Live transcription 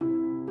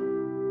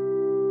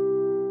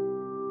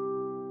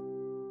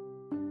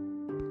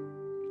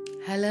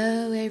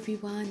Hello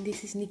everyone,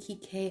 this is Nikki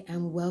K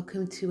and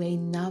welcome to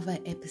another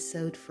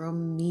episode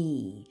from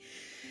me.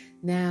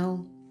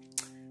 Now,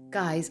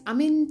 guys,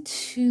 I'm in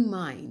two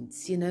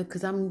minds,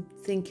 because I'm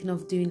thinking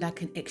of doing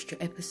like an extra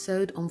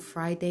episode on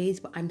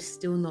Fridays, but I'm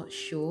still not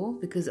sure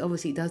because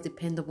obviously it does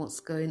depend on what's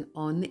going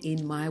on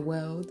in my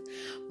world,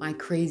 my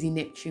crazy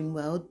Neptune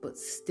world, but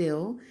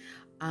still,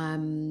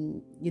 but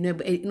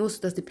it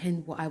also does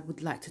depend what I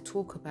would like to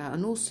talk about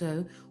and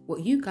also what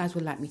you guys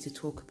would like me to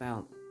talk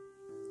about.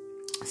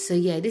 So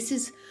yeah, this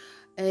is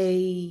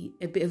a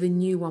bit of a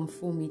new one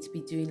for me to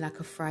be doing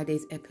like a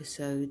Friday's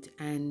episode.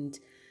 And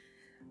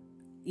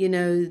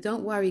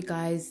don't worry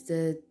guys,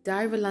 the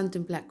Diary of a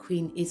London Black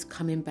Queen is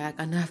coming back.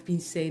 I know I've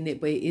been saying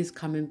it, but it is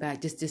coming back.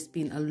 Just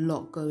been a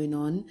lot going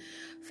on.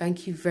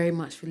 Thank you very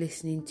much for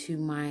listening to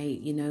my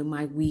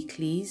my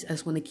weeklies. I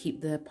just want to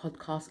keep the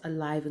podcast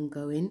alive and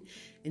going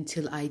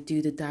until I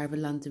do the Diary of a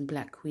London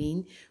Black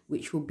Queen,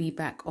 which will be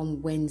back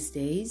on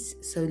Wednesdays,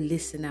 so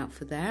listen out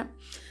for that.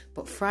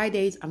 But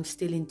Fridays, I'm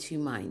still in two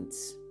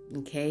minds.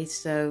 Okay,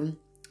 so,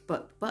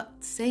 but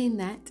saying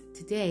that,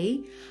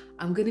 today,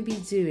 I'm going to be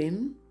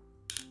doing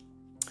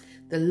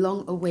the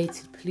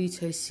long-awaited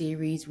Pluto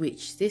series,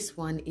 which this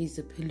one is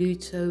the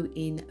Pluto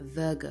in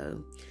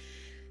Virgo.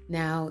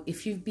 Now,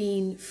 if you've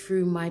been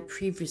through my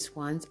previous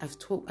ones, I've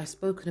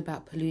spoken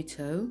about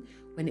Pluto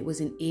when it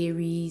was in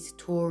Aries,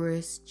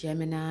 Taurus,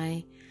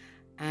 Gemini,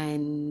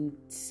 and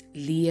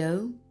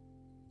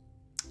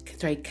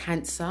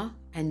Cancer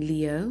and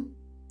Leo.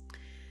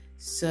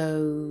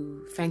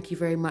 So thank you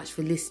very much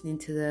for listening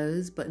to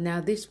those. But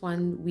now this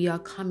one, we are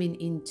coming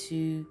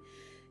into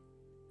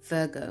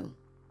Virgo.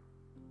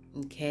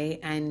 Okay,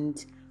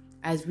 and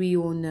as we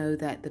all know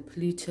that the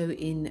Pluto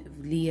in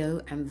Leo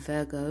and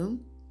Virgo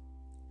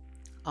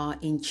are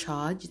in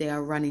charge, they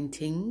are running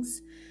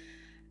things.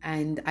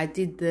 And I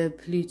did the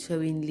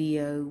Pluto in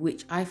Leo,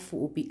 which I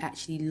thought would be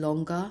actually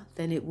longer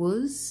than it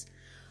was.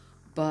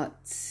 But,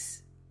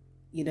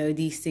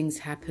 these things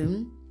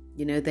happen.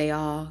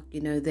 Because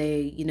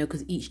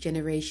each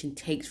generation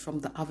takes from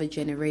the other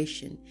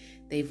generation.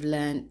 They've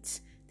learnt,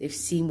 they've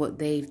seen what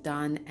they've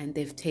done, and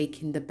they've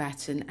taken the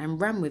baton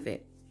and ran with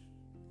it.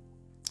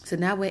 So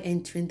now we're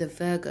entering the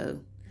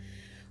Virgo,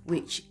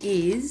 which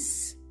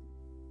is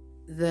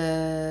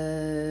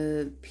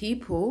the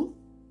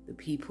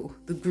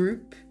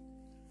group,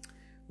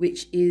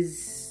 which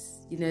is,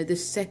 the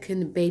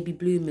second baby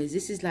bloomers.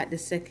 This is like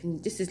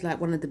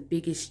one of the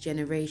biggest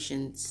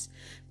generations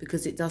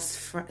because it does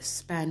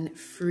span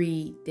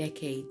 3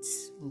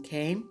 decades.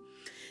 Okay,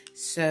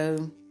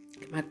 so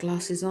get my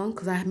glasses on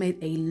because I have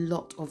made a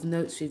lot of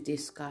notes with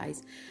this,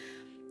 guys.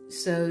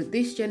 So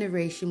this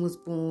generation was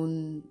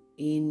born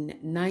in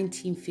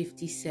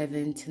 1957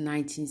 to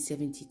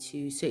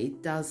 1972. So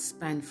it does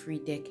span 3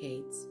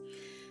 decades.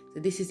 So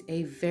this is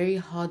a very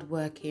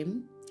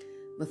hardworking,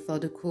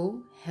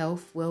 methodical,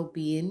 health,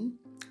 well-being,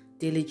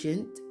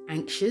 diligent,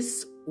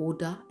 anxious,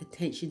 order,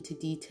 attention to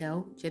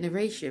detail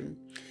generation.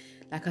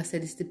 Like I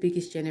said, it's the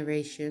biggest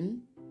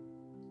generation.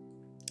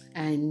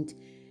 And,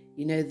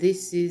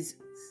 this is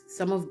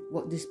some of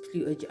what this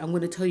Pluto, I'm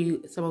going to tell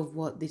you some of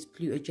what this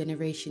Pluto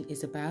generation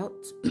is about,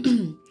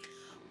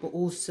 but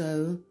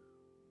also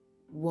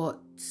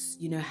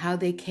how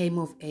they came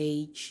of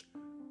age,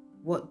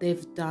 what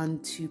they've done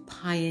to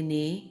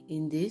pioneer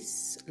in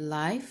this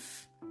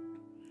life.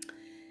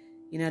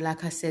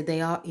 Like I said, they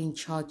are in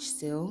charge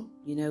still.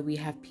 We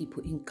have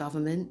people in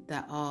government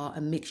that are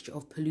a mixture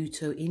of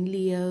Pluto in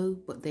Leo,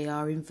 but they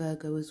are in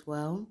Virgo as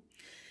well.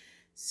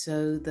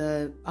 So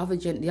the other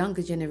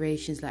younger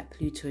generations like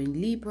Pluto in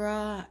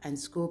Libra and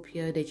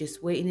Scorpio, they're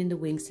just waiting in the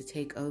wings to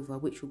take over,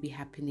 which will be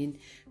happening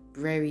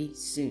very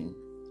soon.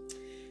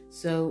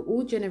 So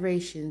all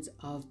generations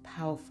are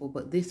powerful,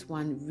 but this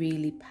one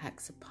really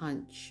packs a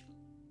punch.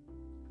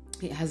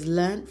 It has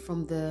learned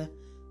from the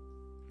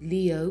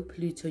Leo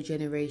Pluto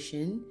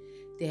generation.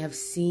 They have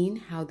seen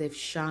how they've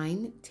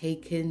shined,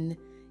 taken,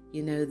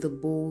 the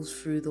balls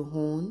through the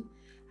horn,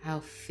 how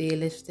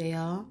fearless they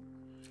are,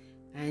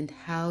 and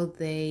how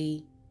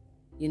they,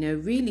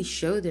 really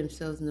show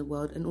themselves in the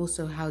world, and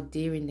also how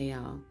daring they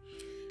are,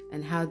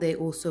 and how they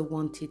also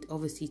wanted,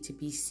 obviously, to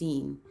be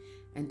seen.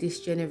 And this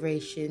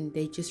generation,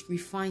 they just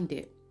refined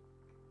it.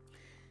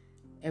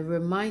 A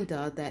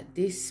reminder that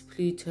this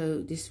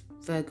Pluto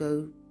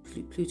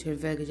and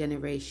Virgo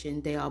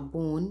generation, they are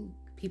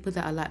people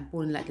that are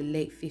born like the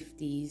late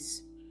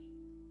 50s.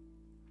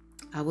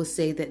 I will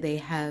say that they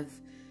have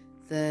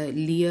the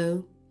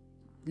Leo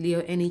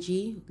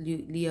energy,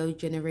 Leo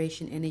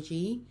generation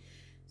energy.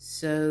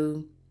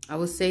 So I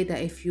will say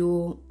that if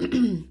you're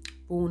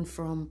born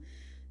from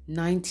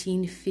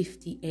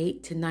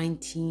 1958 to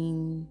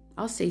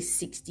I'll say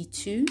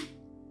 62,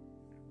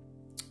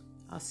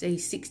 I'll say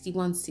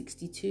 61,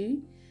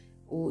 62,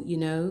 or,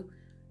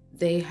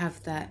 they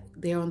have that,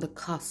 they're on the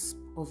cusp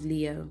of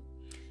Leo.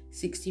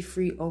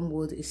 63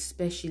 onward,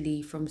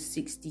 especially from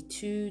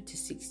 62 to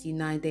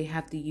 69, they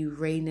have the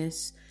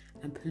Uranus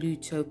and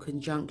Pluto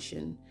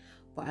conjunction,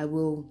 but I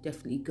will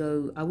definitely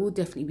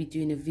be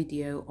doing a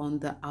video on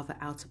the other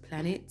outer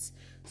planets.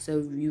 So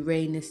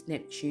Uranus,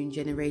 Neptune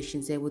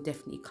generations, they will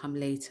definitely come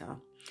later.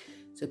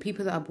 So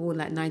people that are born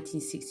like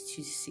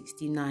 1962 to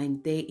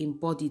 69, they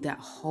embody that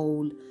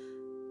whole,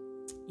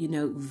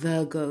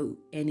 Virgo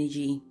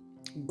energy,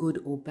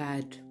 good or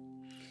bad.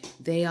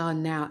 They are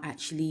now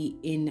actually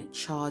in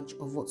charge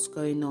of what's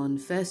going on.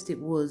 First it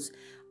was,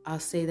 I'll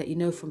say that,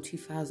 from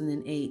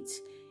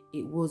 2008,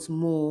 it was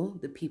more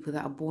the people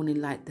that are born in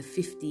like the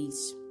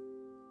 50s,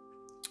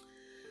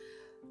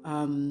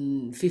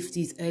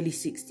 early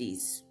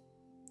 60s.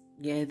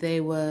 Yeah,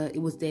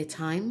 it was their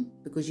time,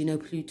 because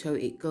Pluto,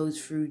 it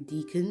goes through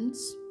decans.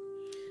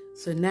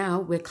 So now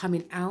we're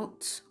coming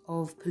out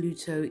of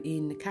Pluto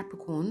in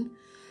Capricorn.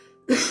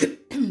 It's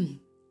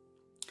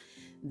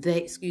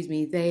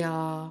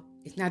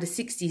now the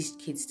 60s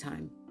kids'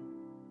 time.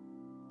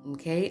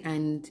 Okay,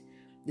 and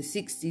the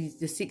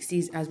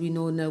 60s, as we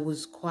all know,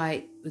 was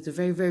a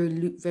very,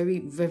 very, very,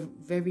 very,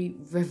 very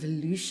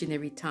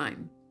revolutionary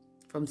time.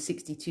 From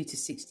 62 to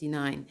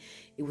 69,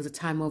 it was a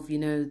time of,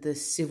 the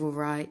civil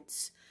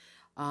rights.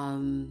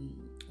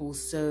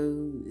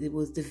 Also, it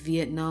was the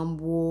Vietnam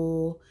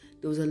War.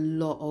 There was a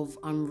lot of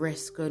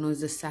unrest going on,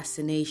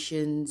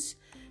 assassinations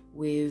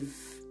with,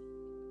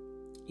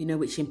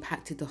 which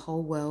impacted the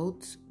whole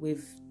world,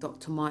 with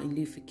Dr. Martin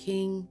Luther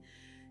King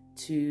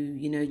to,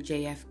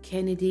 JF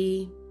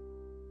Kennedy.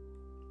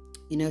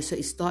 So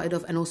it started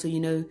off, and also,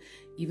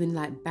 even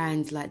like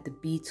bands like the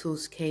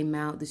Beatles came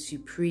out, the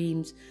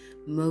Supremes,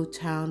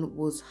 Motown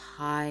was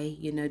high.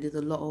 There's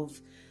a lot of,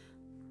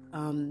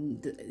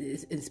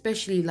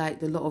 especially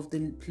like a lot of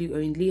the Pluto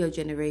and Leo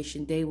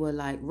generation, they were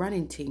like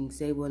running things.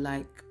 They were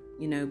like,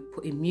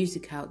 putting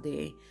music out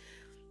there.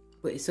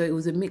 But so it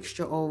was a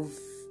mixture of,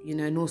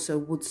 and also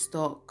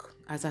Woodstock,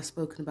 as I've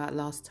spoken about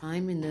last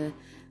time, in the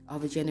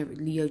other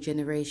Leo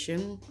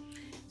generation.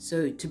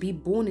 So to be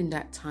born in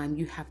that time,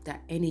 you have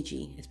that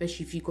energy,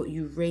 especially if you've got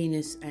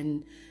Uranus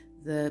and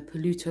the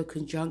Pluto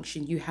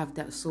conjunction, you have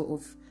that sort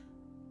of,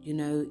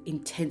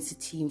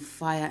 intensity and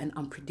fire and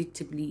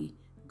unpredictably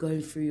going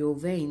through your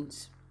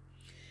veins.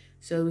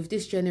 So with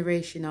this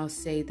generation, I'll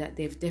say that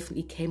they've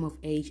definitely came of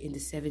age in the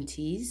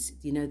 70s.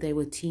 They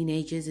were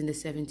teenagers in the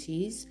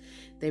 70s.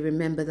 They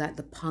remember that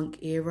the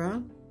punk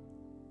era,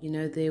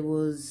 there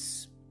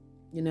was,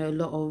 a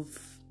lot of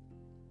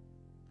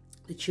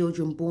the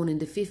children born in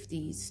the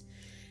 50s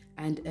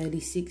and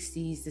early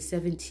 60s, the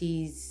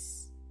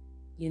 70s,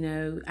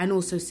 and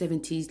also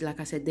 70s, like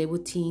I said, they were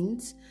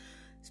teens,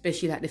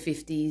 especially like the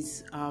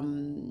 50s,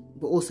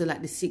 but also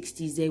like the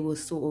 60s, they were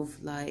sort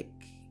of like,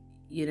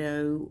 they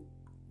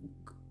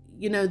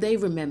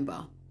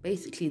remember,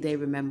 basically they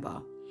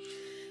remember.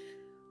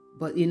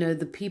 But,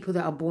 the people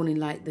that are born in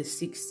like the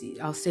 60s,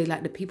 I'll say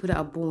like the people that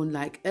are born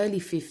like early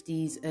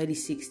 50s, early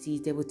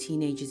 60s, they were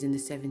teenagers in the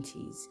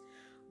 70s.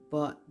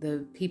 But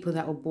the people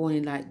that were born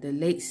in like the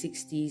late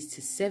 60s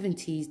to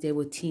 70s, they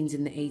were teens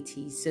in the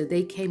 80s. So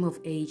they came of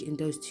age in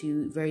those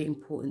two very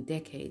important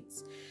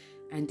decades.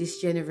 And this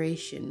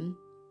generation,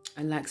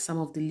 and like some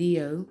of the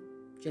Leo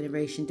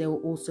generation, they were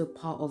also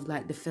part of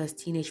like the first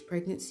teenage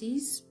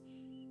pregnancies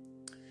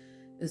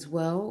as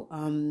well.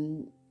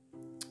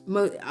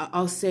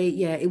 I'll say,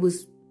 yeah, it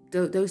was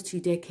those 2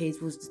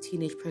 decades was the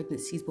teenage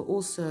pregnancies, but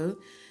also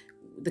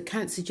the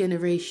Cancer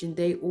generation,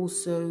 they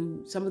also,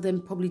 some of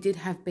them probably did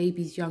have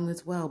babies young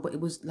as well, but it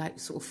was like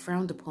sort of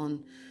frowned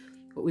upon.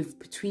 But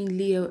between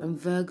Leo and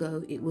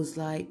Virgo, it was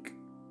like,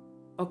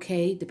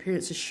 okay, the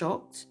parents are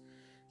shocked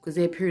because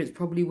their parents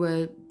probably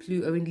were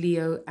Pluto and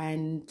Leo,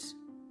 and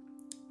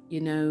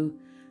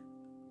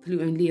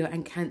Pluto and Leo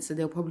and Cancer,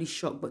 they were probably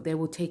shocked, but they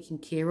were taken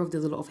care of.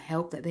 There's a lot of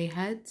help that they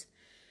had.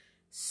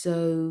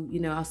 So,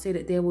 I'll say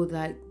that they were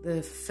like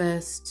the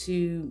first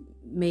to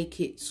make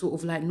it sort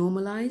of like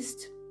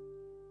normalized.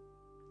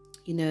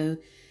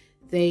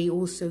 They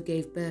also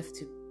gave birth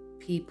to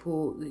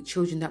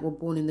children that were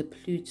born in the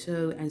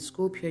Pluto and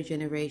Scorpio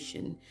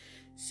generation.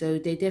 So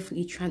they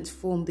definitely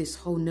transformed this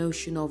whole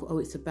notion of,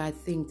 it's a bad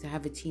thing to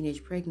have a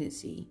teenage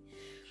pregnancy.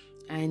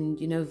 And,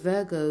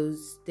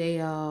 Virgos, they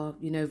are,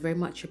 very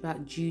much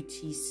about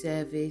duty,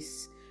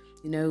 service.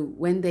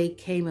 When they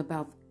came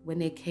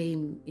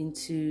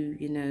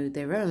into,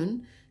 their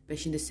own,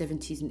 especially in the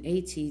 70s and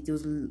 80s, there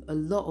was a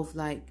lot of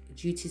like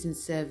duties and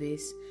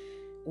service.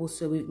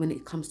 Also, when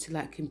it comes to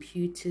like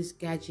computers,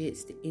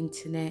 gadgets, the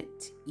internet,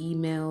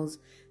 emails,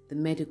 the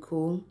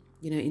medical,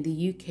 in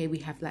the UK, we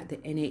have like the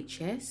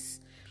NHS.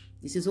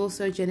 This is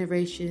also a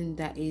generation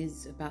that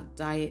is about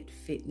diet,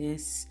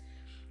 fitness,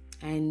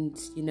 and,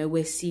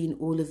 we're seeing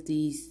all of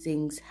these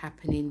things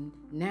happening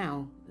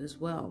now as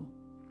well.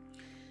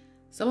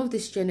 Some of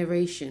this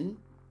generation,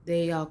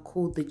 they are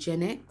called the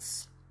Gen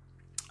X.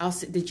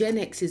 The Gen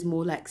X is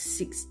more like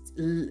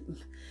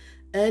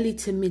early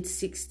to mid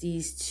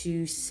 60s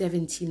to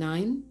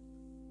 79.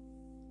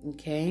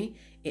 Okay,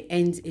 it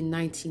ends in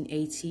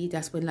 1980.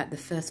 That's when like the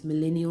first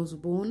millennials were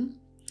born.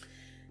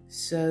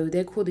 So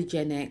they're called the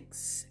Gen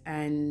X,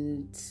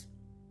 and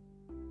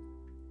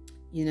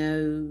You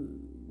know,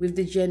 with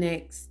the Gen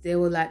X, they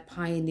were like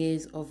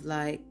pioneers of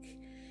like,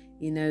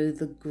 you know,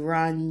 the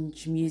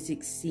grunge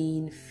music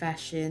scene,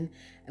 fashion.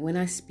 And when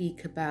I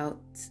speak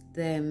about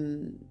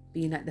them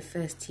being like the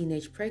first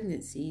teenage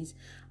pregnancies,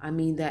 I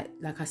mean that,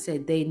 like I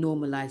said, they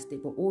normalized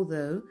it. But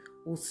although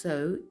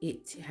also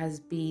it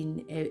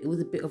was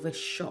a bit of a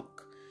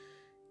shock,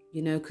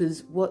 you know,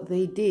 because what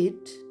they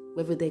did,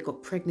 whether they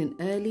got pregnant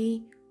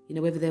early, you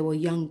know, whether they were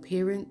young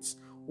parents,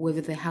 or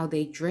whether how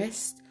they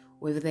dressed,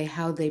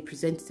 how they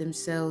presented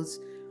themselves,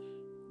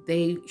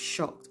 they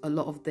shocked a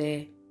lot of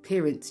their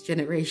parents'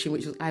 generation,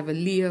 which was either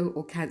Leo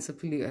or Cancer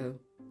Pluto.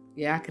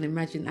 Yeah, I can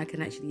imagine, I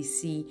can actually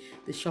see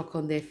the shock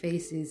on their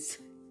faces.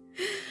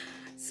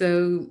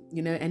 So,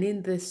 you know, and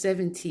in the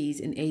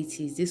 70s and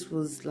 80s, this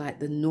was like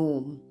the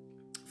norm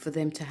for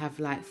them to have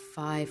like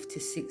 5 to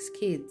 6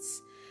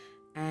 kids.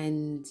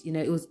 And, you know,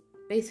 it was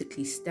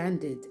basically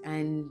standard.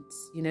 And,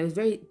 you know, it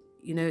was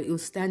it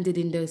was standard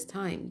in those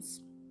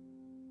times.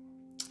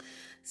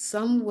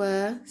 Some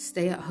were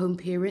stay-at-home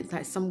parents,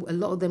 like a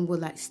lot of them were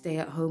like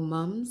stay-at-home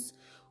mums,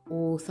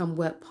 or some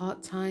worked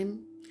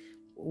part-time.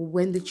 Or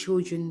when the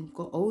children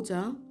got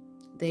older,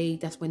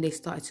 that's when they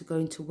started to go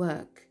into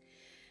work.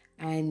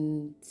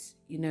 And,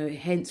 you know,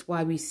 hence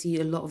why we see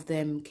a lot of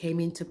them came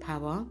into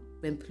power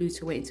when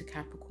Pluto went into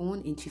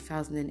Capricorn in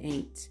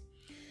 2008.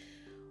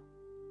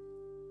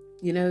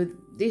 You know,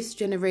 this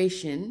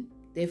generation,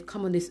 they've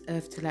come on this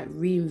earth to like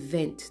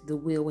reinvent the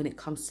wheel when it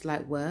comes to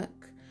like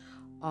work,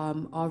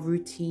 our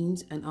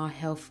routines and our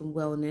health and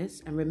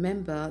wellness. And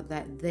remember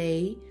that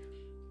they,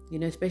 you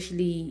know,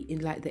 especially in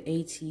like the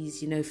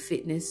 80s, you know,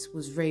 fitness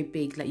was very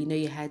big. Like, you know,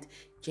 you had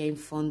Jane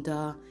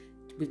Fonda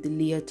with the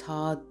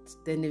leotard.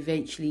 Then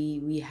eventually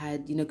we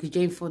had, you know, because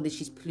Jane Fonda,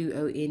 she's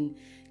Pluto in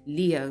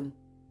Leo,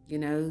 you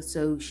know,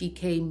 so she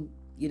came,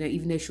 you know,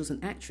 even though she was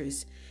an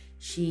actress,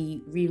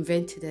 she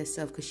reinvented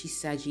herself because she's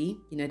Saggy,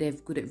 you know, they're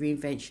good at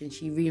reinvention.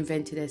 She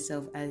reinvented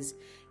herself as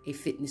a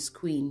fitness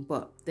queen.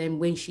 But then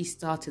when she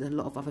started, a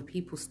lot of other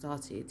people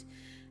started.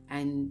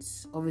 And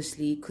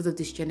obviously, because of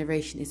this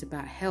generation is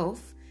about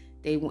health,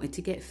 they wanted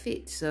to get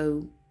fit.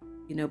 So,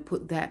 you know,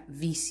 put that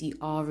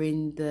VCR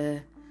in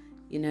the,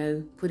 you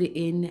know, put it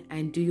in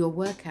and do your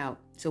workout.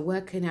 So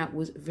working out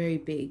was very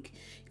big.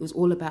 It was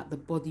all about the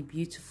body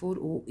beautiful,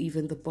 or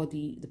even the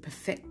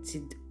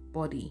perfected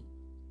body.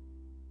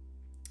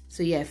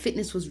 So yeah,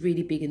 fitness was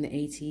really big in the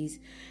 80s.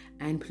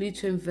 And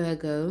Pluto and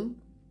Virgo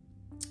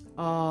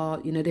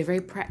are, you know, they're very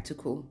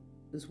practical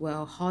as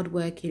well.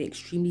 Hardworking,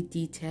 extremely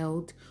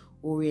detailed,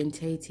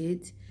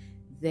 orientated.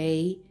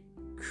 They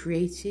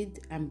created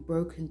and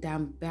broken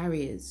down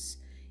barriers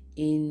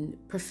in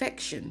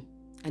perfection.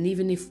 And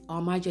even if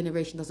my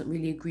generation doesn't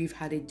really agree with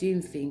how they're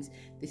doing things,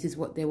 this is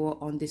what they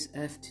were on this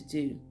earth to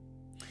do.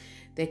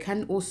 They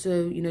can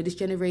also, you know, this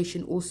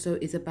generation also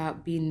is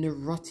about being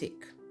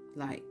neurotic,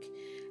 like,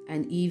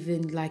 and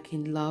even like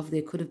in love,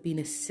 there could have been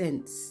a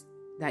sense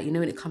that, you know,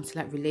 when it comes to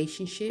like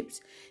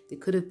relationships, there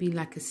could have been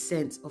like a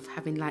sense of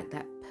having like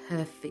that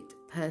perfect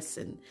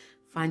person,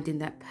 finding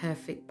that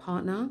perfect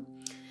partner.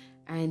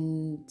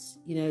 And,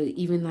 you know,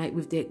 even like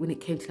when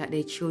it came to like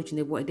their children,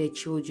 they wanted their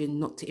children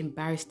not to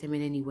embarrass them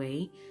in any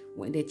way,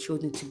 wanted their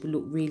children to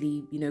look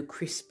really, you know,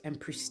 crisp and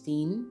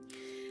pristine.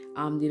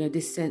 You know,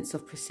 this sense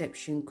of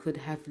perception could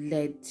have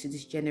led to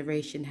this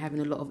generation having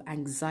a lot of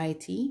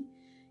anxiety,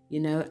 you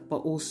know, but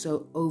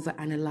also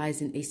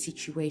over-analyzing a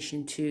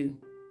situation too.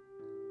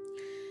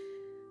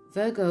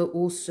 Virgo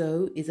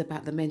also is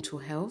about the mental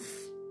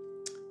health,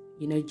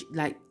 you know,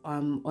 like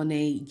on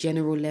a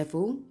general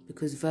level,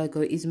 because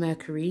Virgo is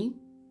Mercury,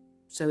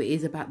 so it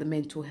is about the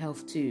mental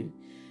health too.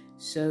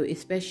 So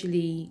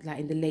especially like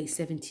in the late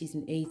 70s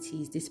and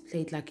 80s, this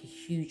played like a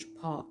huge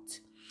part.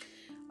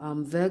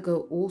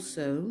 Virgo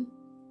also,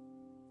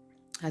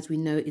 as we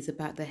know, is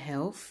about the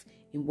health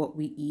in what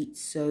we eat.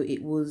 So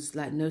it was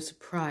like no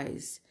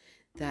surprise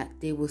that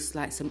there was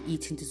like some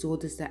eating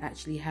disorders that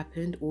actually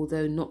happened,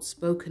 although not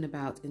spoken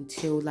about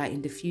until like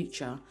in the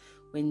future,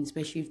 when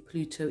especially with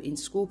Pluto in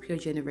Scorpio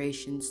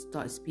generations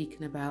start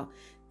speaking about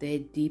their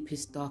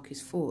deepest,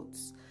 darkest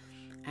thoughts.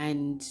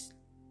 And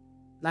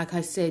like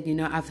I said, you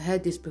know, I've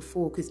heard this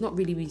before because it's not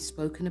really been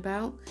spoken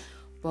about,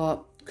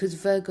 but because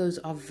Virgos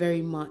are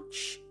very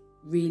much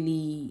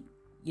really,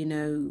 you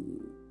know,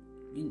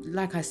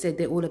 like I said,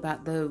 they're all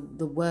about the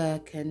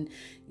work and,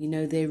 you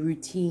know, their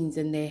routines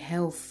and their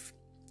health.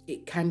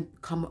 It can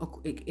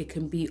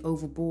be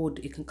overboard.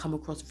 It can come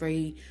across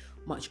very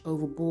much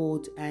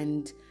overboard.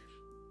 And,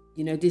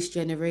 you know, this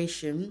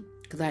generation,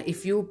 because like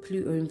if you're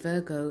Pluto in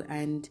Virgo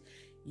and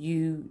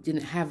you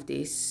didn't have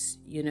this,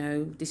 you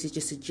know, this is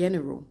just a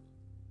general.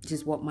 This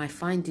is what my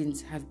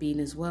findings have been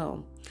as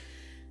well.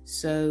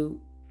 So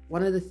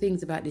one of the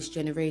things about this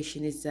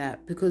generation is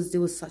that because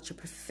there was such a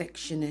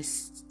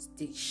perfectionist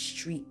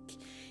streak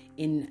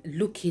in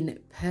looking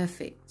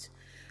perfect,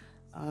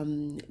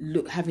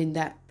 having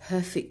that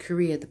perfect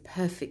career, the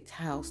perfect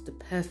house, the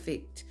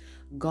perfect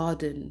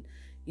garden,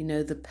 you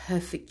know, the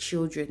perfect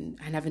children,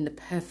 and having the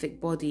perfect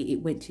body,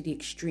 it went to the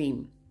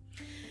extreme.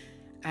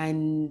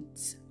 And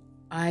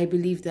I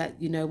believe that,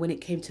 when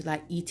it came to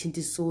like eating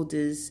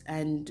disorders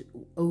and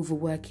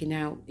overworking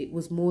out, it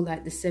was more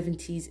like the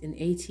 70s and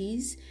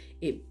 80s.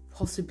 It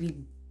possibly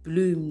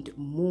bloomed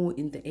more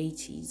in the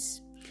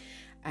 80s.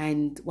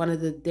 And one of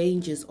the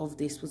dangers of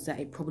this was that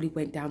it probably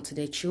went down to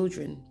their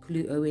children,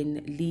 Pluto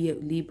in Leo,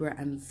 Libra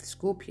and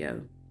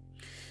Scorpio.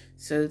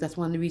 So that's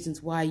one of the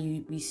reasons why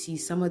we see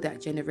some of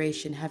that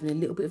generation having a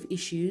little bit of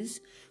issues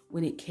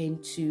when it came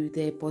to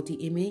their body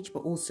image, but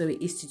also it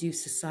is to do with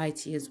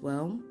society as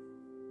well.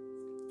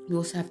 We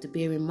also have to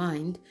bear in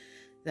mind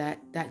that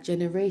that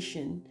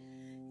generation,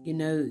 the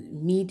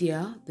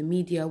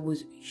media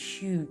was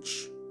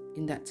huge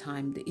in that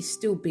time. It's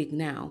still big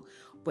now,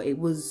 but it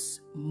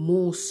was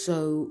more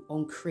so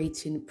on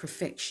creating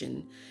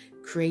perfection,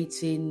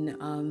 creating,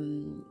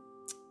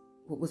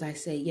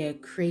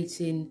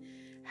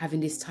 having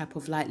this type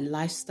of like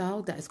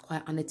lifestyle that is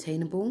quite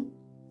unattainable.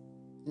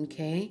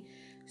 Okay,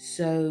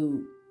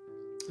 so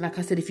like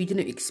I said, if you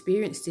didn't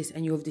experience this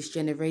and you're of this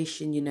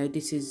generation,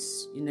 this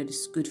is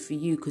good for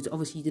you, because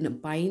obviously you didn't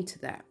buy into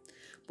that.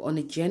 But on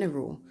a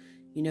general,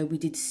 we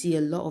did see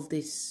a lot of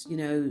this,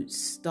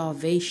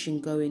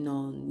 starvation going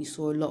on. We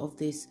saw a lot of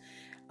this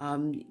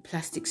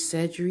plastic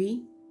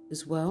surgery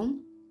as well.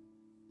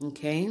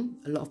 Okay,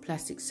 a lot of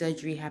plastic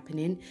surgery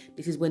happening.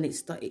 This is when it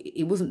started.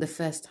 It wasn't the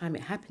first time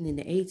it happened in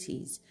the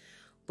 80s,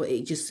 but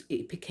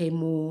it became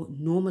more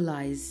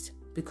normalized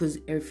because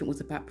everything was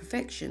about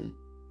perfection.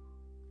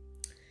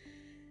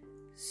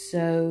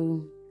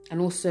 So,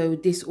 and also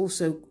this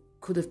also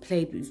could have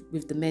played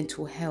with the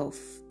mental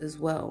health as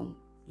well,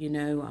 with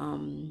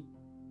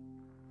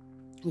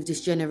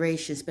this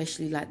generation,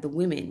 especially like the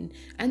women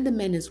and the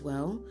men as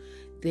well.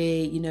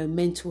 Their,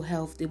 mental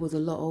health, there was a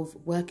lot of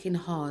working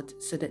hard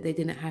so that they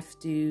didn't have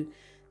to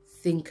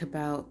think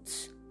about,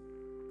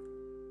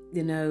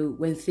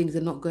 when things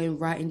are not going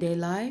right in their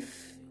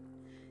life.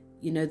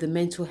 The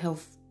mental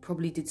health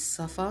probably did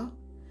suffer.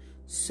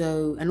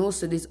 So, and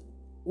also there's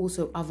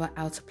also other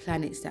outer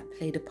planets that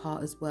played a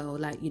part as well.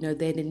 Like,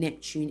 they're the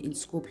Neptune in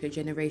Scorpio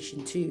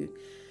generation too.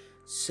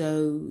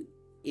 So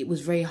it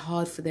was very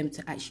hard for them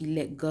to actually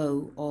let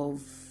go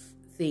of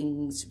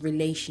things,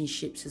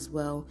 relationships as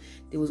well.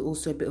 There was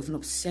also a bit of an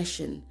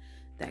obsession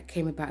that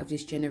came about of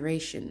this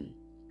generation,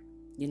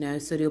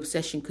 so the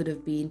obsession could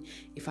have been,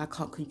 if I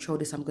can't control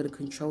this, I'm going to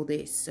control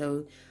this.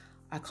 So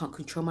I can't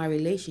control my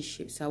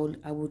relationships, I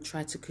will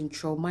try to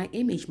control my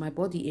image, my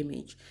body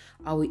image.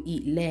 I will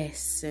eat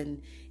less,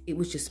 and it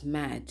was just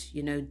mad.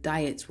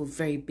 Diets were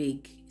very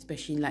big,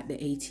 especially in like the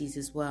 80s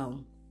as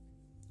well.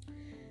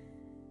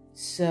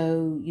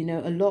 So, there's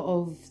a lot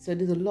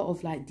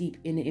of like deep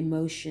inner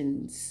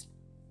emotions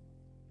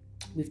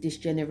with this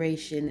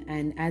generation.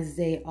 And as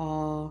they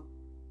are,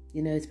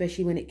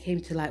 especially when it came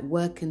to like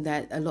work, and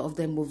that a lot of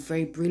them were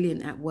very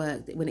brilliant at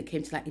work. When it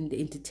came to like in the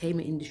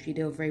entertainment industry,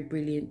 they were very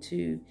brilliant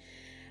too.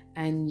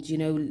 And,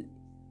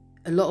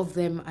 a lot of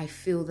them, I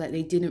feel that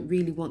they didn't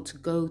really want to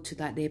go to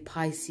like their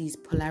Pisces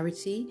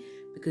polarity,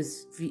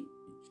 because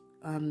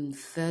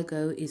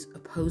Virgo is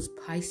opposed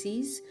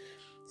Pisces.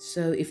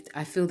 So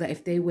I feel that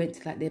if they went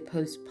to like their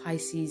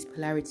post-Pisces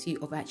polarity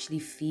of actually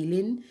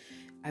feeling,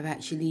 of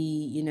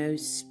actually,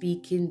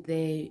 speaking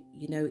their,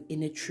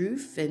 inner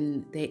truth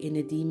and their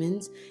inner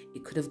demons,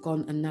 it could have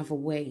gone another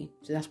way.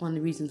 So that's one of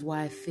the reasons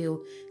why I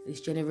feel this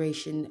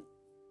generation,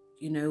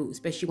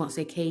 especially once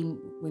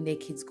when their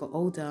kids got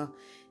older,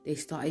 they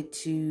started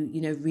to,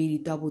 really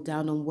double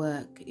down on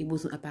work. It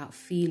wasn't about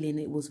feeling,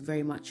 it was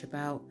very much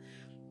about,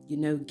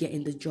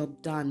 getting the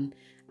job done.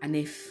 And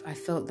if I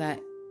felt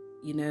that,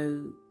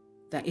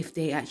 that if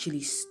they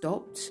actually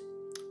stopped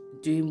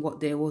doing what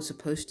they were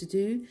supposed to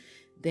do,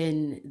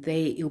 then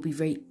it'll be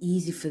very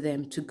easy for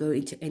them to go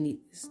into any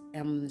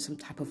some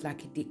type of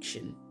like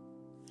addiction.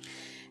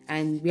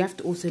 And we have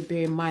to also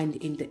bear in mind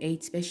in the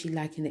 80s, especially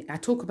like I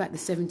talk about the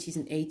 70s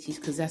and 80s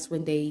because that's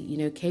when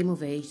they, came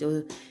of age.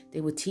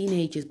 They were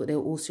teenagers, but they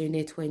were also in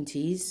their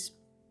 20s.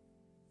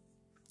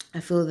 I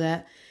feel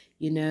that,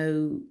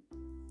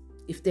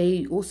 if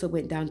they also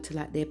went down to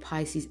like their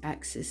Pisces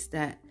axis,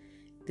 that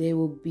there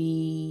will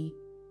be,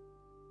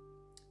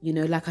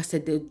 like I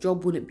said, the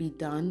job wouldn't be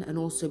done. And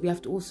also we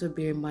have to also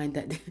bear in mind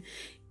that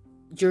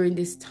during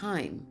this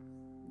time,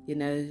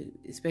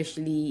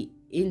 especially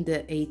in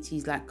the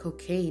 80s, like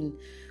cocaine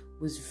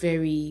was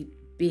very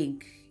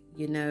big,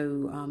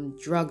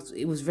 drugs,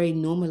 it was very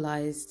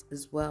normalized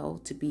as well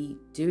to be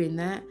doing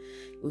that.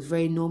 It was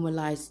very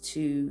normalized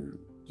to,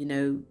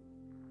 in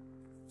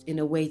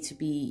a way, to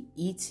be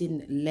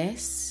eating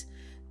less,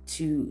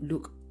 to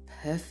look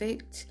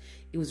perfect.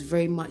 It was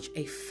very much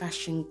a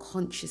fashion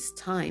conscious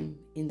time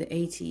in the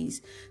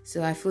 80s.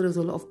 So I feel there's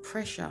a lot of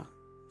pressure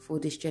for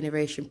this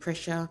generation,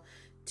 pressure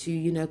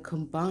to,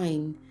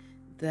 combine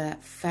the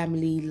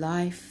family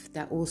life,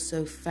 that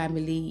also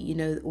family,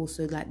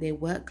 also like their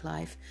work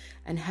life,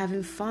 and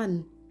having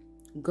fun,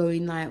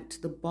 going out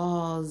to the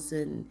bars,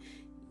 and,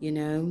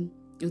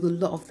 there was a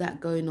lot of that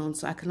going on.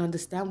 So I can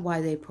understand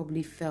why they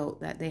probably felt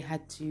that they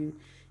had to,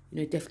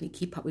 definitely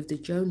keep up with the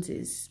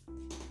Joneses.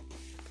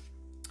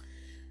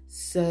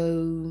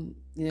 So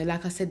You know,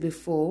 like I said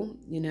before,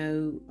 you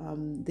know,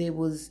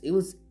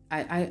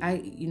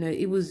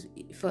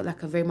 it felt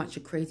like a very much a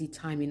crazy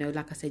time, you know,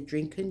 like I said,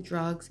 drinking,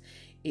 drugs,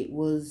 it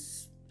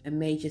was a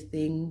major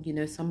thing. You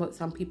know,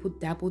 some people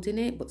dabbled in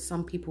it, but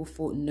some people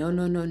thought, no,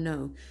 no, no,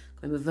 no.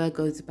 Remember,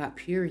 Virgo is about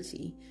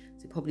purity,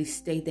 so probably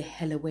stay the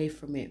hell away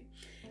from it.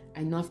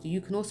 And after,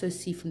 you can also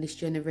see from this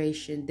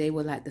generation, they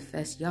were like the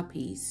first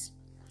yuppies,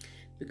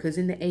 because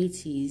in the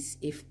 80s,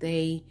 if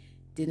they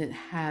didn't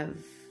have,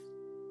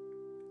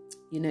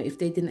 you know, if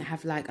they didn't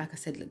have like I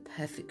said, like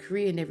perfect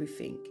career and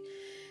everything,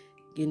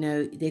 you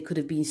know, they could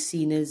have been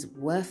seen as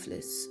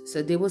worthless.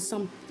 So there was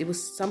some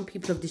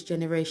people of this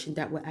generation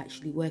that were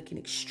actually working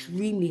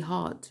extremely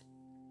hard.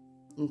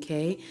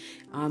 Okay,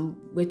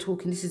 we're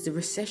talking, this is the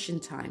recession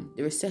time.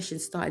 The recession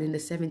started in the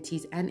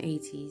 70s and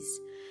 80s,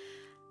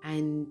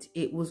 and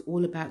it was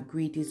all about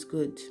greed is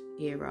good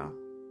era.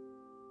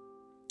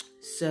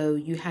 So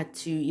you had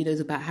to, you know, it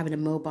was about having a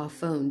mobile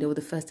phone. They were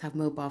the first to have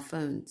mobile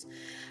phones.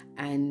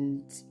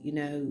 And, you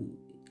know,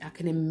 I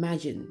can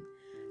imagine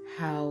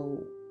how,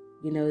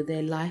 you know,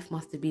 their life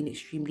must have been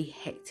extremely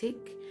hectic,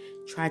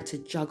 trying to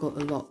juggle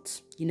a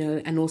lot, you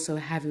know, and also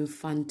having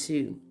fun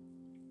too.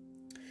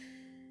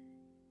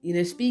 You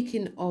know,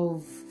 speaking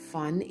of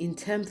fun, in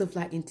terms of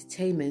like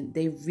entertainment,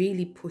 they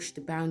really pushed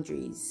the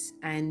boundaries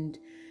and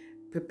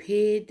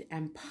prepared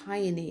and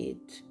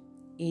pioneered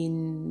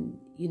in,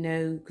 you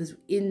know,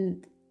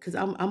 because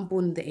I'm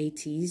born in the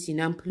 80s, you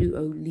know, I'm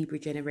Pluto Libra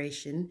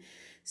generation.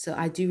 So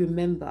I do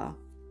remember,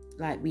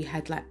 like, we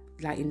had like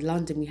in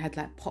London, we had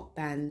like pop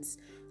bands,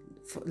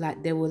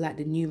 like there were like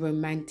the New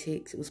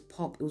Romantics. It was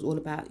pop. It was all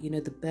about, you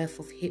know, the birth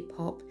of hip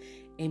hop,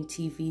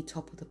 MTV,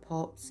 Top of the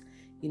Pops.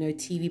 You know,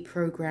 TV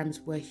programs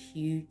were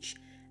huge,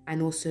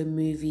 and also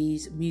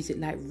movies. Music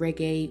like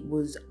reggae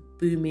was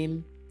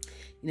booming.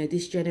 You know,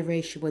 this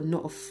generation were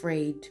not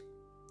afraid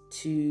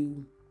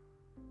to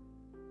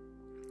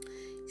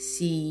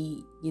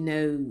see, you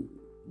know,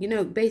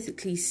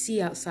 basically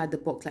see outside the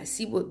box, like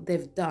see what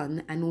they've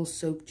done and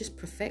also just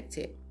perfect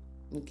it.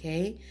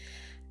 Okay.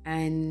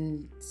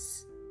 And,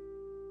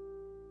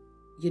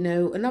 you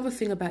know, another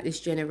thing about this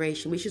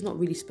generation, which is not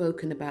really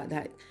spoken about,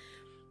 that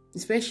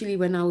especially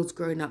when I was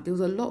growing up, there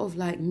was a lot of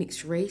like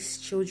mixed race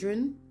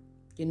children,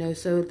 you know,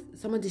 so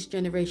some of this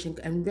generation,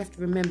 and we have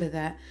to remember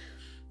that,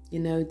 you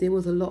know, there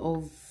was a lot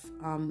of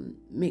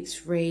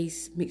mixed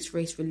race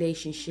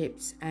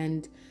relationships.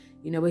 And,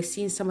 you know, we're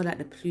seeing some of like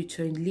the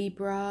Pluto in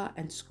Libra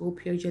and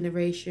Scorpio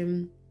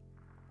generation,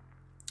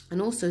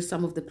 and also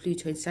some of the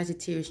Pluto in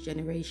Sagittarius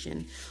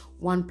generation.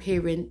 One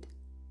parent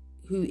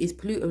who is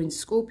Pluto in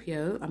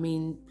Scorpio,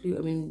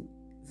 Pluto in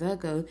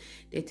Virgo,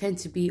 they tend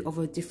to be of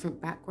a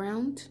different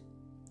background.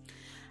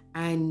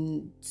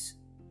 And,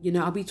 you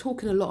know, I'll be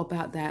talking a lot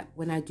about that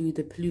when I do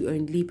the Pluto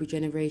in Libra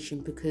generation,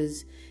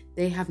 because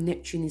they have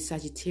Neptune in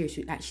Sagittarius,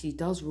 who actually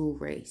does rule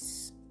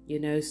race, you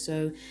know.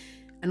 So,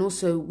 and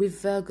also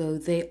with Virgo,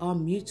 they are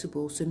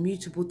mutable. So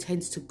mutable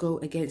tends to go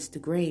against the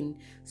grain.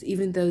 So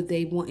even though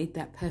they wanted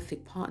that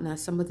perfect partner,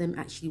 some of them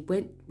actually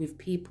went with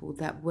people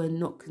that were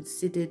not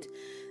considered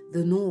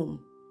the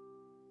norm.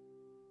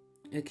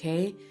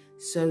 Okay,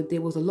 so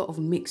there was a lot of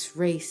mixed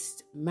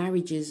race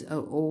marriages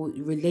or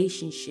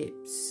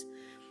relationships.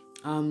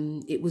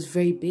 It was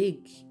very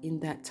big in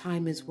that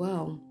time as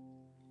well.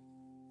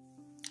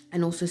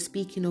 And also,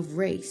 speaking of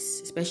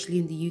race, especially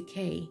in the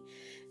UK,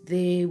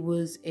 there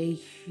was a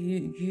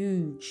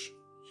huge,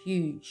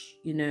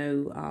 you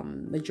know,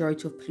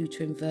 majority of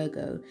Pluto and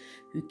Virgo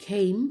who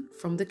came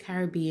from the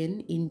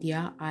Caribbean,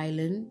 India,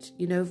 Ireland,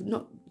 you know,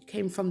 not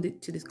came from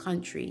to this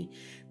country,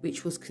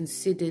 which was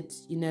considered,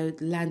 you know,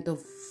 the land of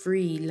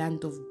free,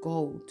 land of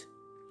gold.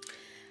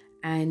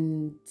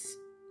 And,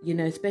 you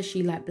know,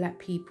 especially like black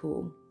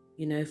people,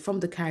 you know, from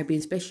the Caribbean,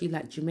 especially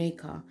like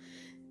Jamaica,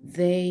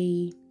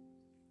 there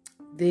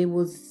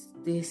was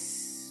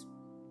this,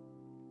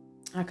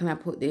 how can I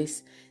put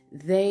this?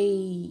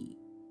 They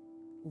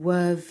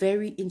were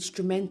very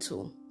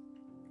instrumental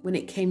when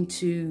it came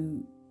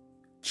to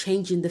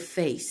changing the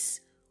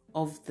face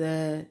of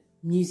the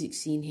music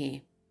scene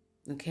here.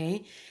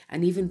 Okay.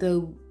 And even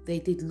though they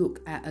did look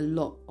at a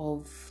lot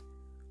of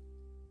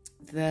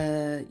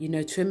the, you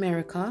know, to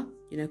America,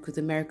 you know, because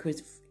America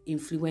is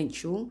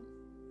influential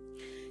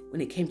when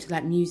it came to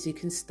like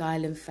music and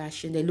style and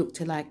fashion, they looked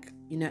to like,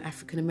 you know,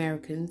 African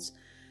Americans.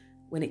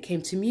 When it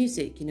came to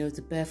music, you know,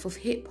 the birth of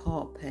hip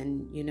hop,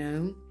 and, you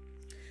know,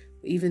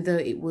 even though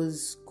it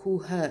was Kool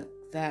Herc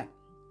that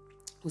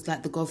was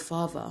like the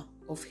godfather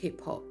of hip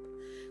hop,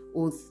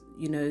 or,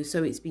 you know,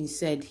 so it's been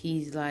said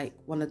he's like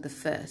one of the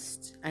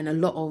first. And a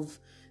lot of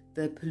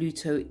the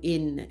Pluto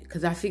in,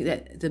 because I think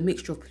that the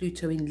mixture of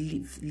Pluto in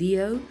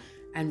Leo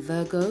and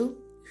Virgo,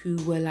 who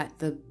were like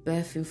the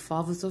birthing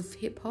fathers of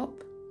hip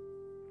hop.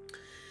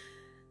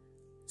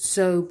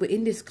 So, but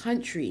in this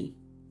country,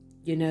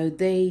 you know,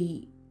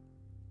 they,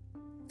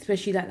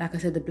 especially like I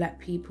said, the black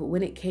people,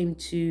 when it came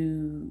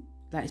to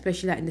like,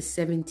 especially like in the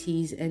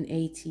 70s and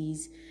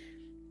 80s,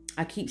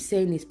 I keep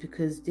saying this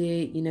because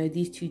they, you know,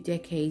 these 2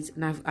 decades,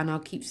 and I'll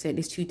keep saying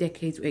these 2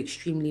 decades were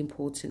extremely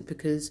important,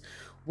 because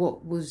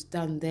what was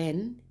done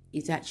then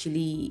is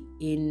actually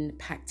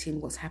impacting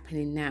what's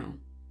happening now.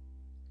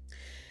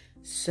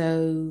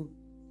 So,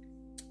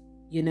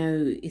 you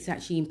know, it's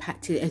actually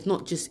impacted. It's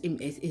not just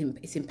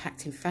it's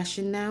impacting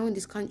fashion now in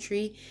this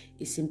country.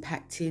 It's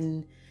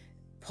impacting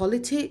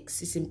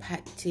politics. It's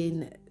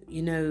impacting,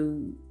 you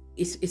know,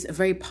 it's a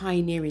very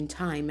pioneering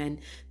time, and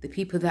the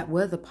people that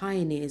were the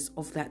pioneers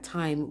of that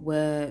time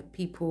were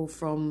people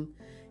from,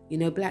 you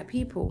know, black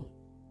people.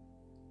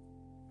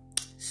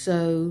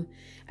 So,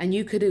 and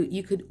you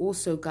could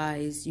also,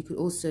 guys, you could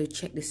also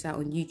check this out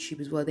on YouTube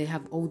as well. They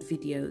have old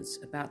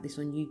videos about this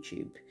on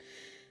YouTube.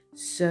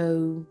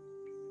 So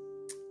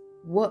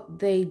what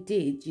they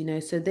did, you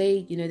know, so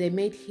they, you know, they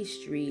made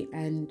history,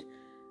 and,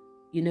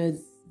 you know,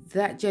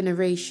 that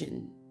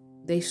generation,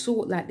 they saw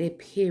like their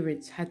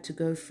parents had to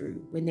go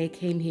through when they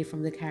came here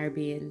from the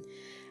Caribbean,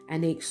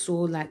 and they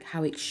saw like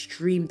how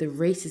extreme the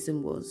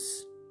racism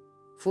was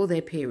for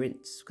their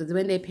parents. Because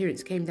when their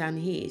parents came down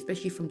here,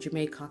 especially from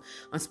Jamaica,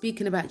 I'm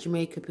speaking about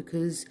Jamaica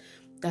because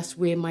that's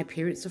where my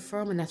parents are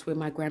from, and that's where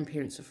my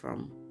grandparents are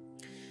from.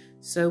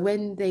 So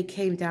when they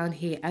came down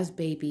here as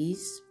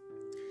babies,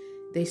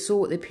 they saw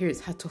what their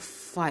parents had to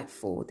fight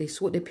for. They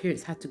saw what their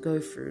parents had to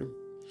go through.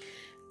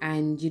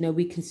 And, you know,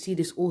 we can see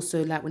this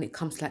also like when it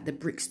comes to like the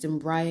Brixton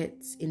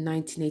riots in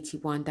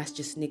 1981. That's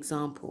just an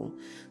example.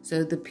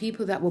 So the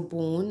people that were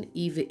born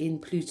either in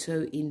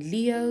Pluto in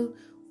Leo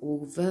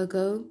or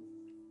Virgo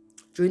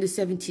during the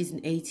 70s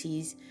and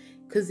 80s,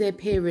 because their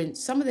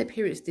parents, some of their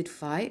parents did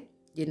fight,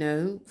 you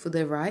know, for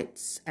their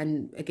rights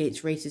and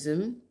against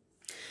racism.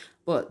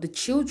 But the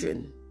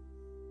children,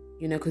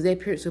 you know, because their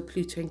parents were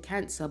Pluto and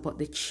Cancer, but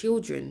the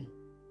children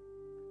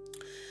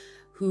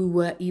who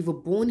were either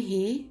born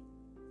here,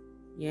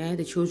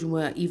 the children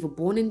were either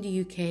born in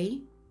the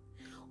UK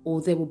or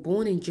they were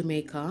born in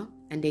Jamaica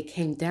and they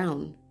came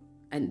down,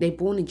 and they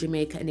born in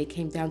Jamaica and they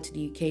came down to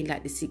the UK in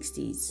like the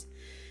 60s.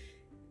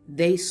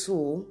 They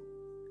saw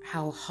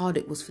how hard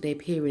it was for their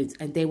parents,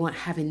 and they weren't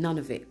having none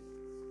of it.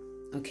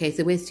 Okay,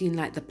 so we're seeing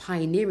like the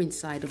pioneering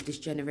side of this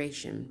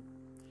generation.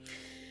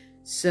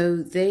 So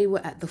they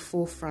were at the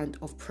forefront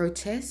of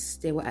protests.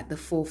 They were at the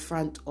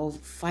forefront of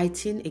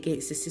fighting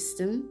against the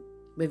system,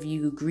 whether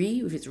you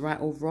agree if it's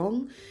right or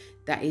wrong.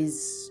 That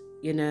is,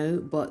 you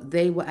know, but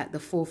they were at the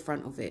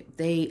forefront of it.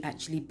 They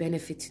actually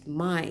benefited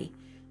my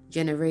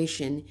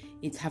generation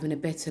into having a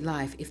better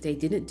life. If they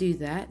didn't do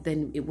that,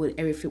 then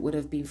everything would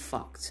have been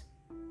fucked.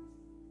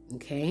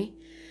 Okay,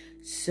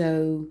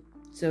 so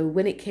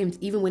when it came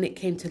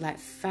to like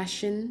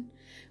fashion,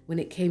 when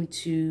it came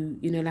to,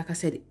 you know, like I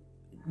said,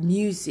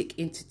 music,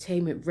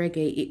 entertainment,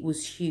 reggae, it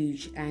was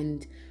huge.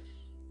 And,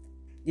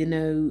 you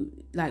know,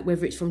 like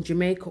whether it's from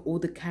Jamaica or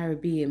the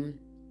Caribbean,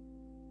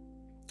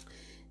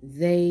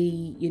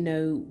 they, you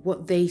know,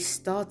 what they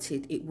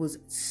started, it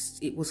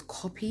was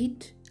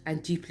copied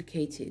and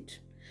duplicated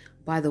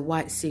by the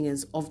white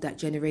singers of that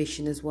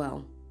generation as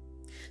well.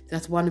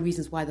 That's one of the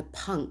reasons why the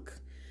punk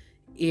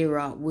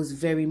era was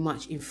very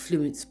much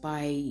influenced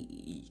by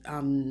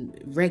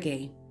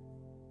reggae.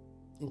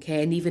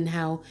 Okay, and even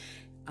how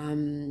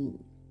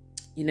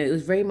you know, it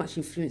was very much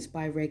influenced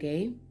by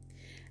reggae.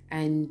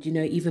 And, you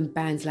know, even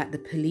bands like the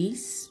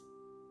Police,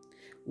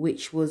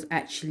 which was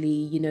actually,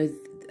 you know,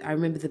 I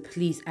remember the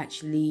Police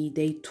actually,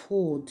 they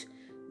toured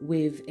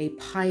with a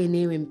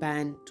pioneering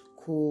band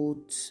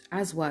called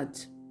Aswad.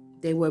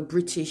 They were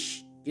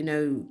British, you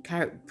know,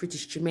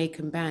 British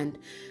Jamaican band,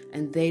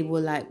 and they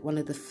were like one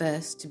of the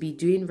first to be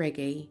doing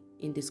reggae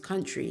in this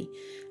country,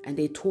 and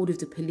they toured with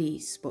the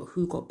Police. But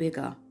who got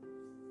bigger?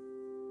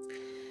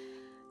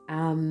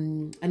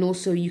 And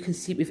also you can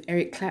see it with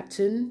Eric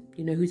Clapton,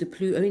 you know, who's a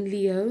Pluto in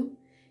Leo.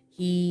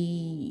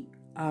 He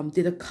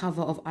did a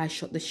cover of I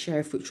Shot the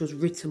Sheriff, which was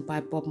written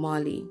by Bob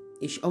Marley.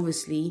 It's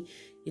obviously,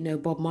 you know,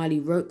 Bob Marley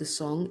wrote the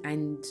song,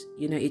 and,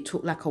 you know, it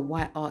took like a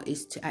white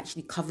artist to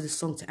actually cover the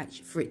song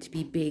for it to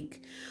be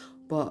big.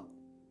 But,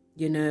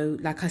 you know,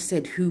 like I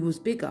said, who was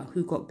bigger?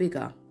 Who got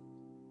bigger?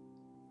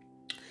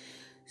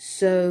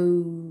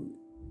 So,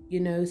 you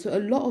know, so a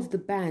lot of the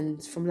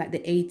bands from like the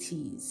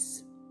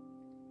 80s,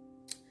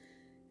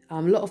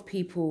 a lot of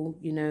people,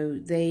 you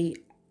know, a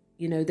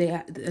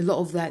lot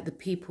of like the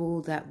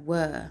people that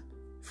were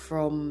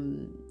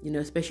from, you know,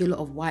 especially a lot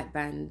of white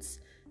bands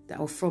that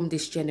were from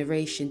this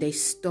generation, they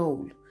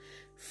stole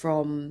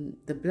from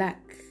the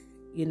black,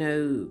 you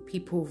know,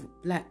 people,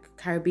 black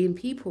Caribbean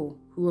people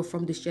who were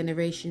from this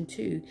generation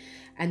too.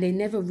 And they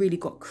never really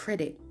got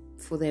credit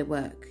for their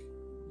work.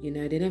 You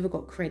know, they never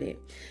got credit.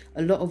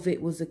 A lot of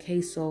it was a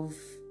case of,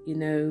 you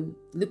know,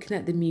 looking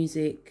at the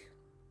music.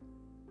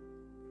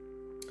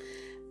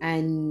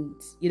 And,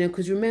 you know,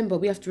 because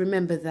we have to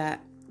remember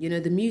that, you know,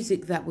 the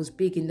music that was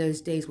big in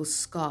those days was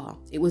ska.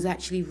 It was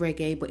actually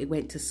reggae, but it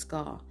went to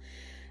ska.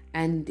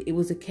 And it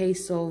was a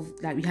case of,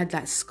 like, we had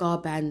like ska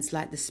bands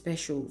like the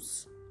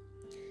Specials.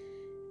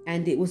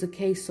 And it was a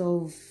case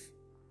of,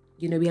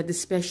 you know, we had the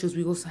Specials.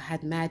 We also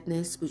had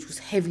Madness, which was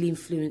heavily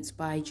influenced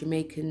by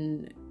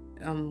Jamaican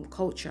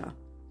culture.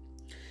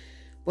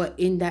 But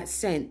in that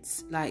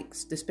sense, like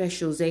the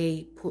specials,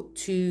 they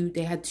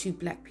had two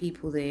black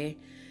people there,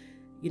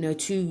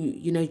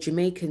 two,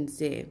 Jamaicans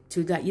there,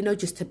 to that,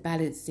 just to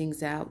balance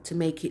things out, to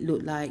make it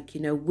look like,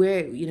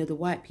 we're, the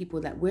white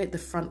people, that we're at the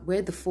front, we're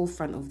at the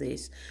forefront of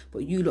this,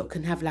 but you lot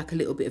can have like a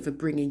little bit of a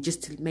bringing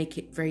just to make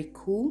it very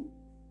cool.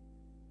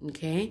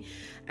 Okay.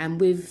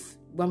 And with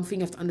one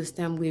thing you have to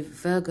understand with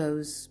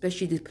Virgos,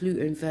 especially the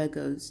Pluto and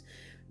Virgos,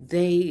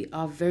 they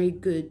are very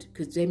good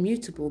because they're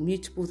mutable.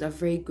 Mutables are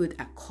very good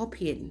at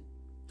copying.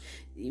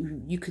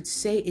 You could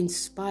say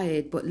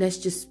inspired, but let's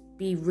just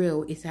be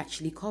real, it's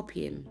actually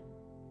copying.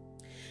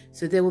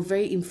 So they were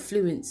very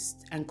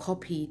influenced and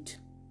copied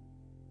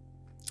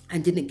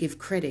and didn't give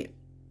credit.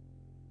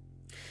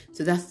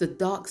 So that's the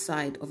dark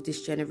side of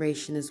this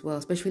generation as well,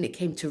 especially when it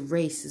came to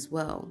race as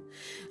well.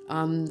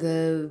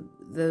 The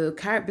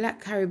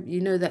black Carib,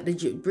 that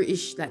the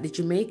British, like the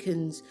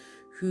Jamaicans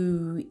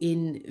who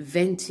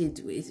invented,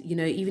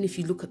 even if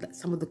you look at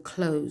some of the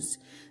clothes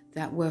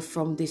that were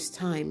from this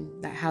time,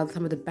 like how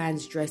some of the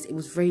bands dressed, it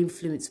was very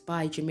influenced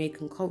by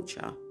Jamaican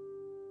culture.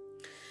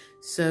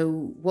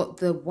 So what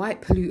the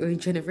white Pluto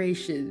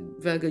generation,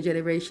 Virgo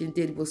generation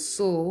did was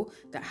saw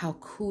that how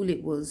cool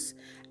it was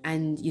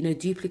and,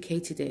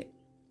 duplicated it.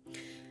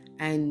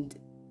 And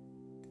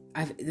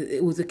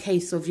it was a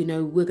case of,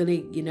 we're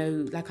going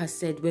to, like I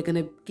said, we're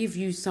going to give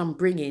you some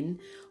bringing,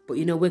 but,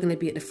 we're going to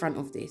be at the front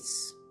of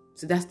this.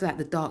 So that's like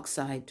the dark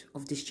side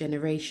of this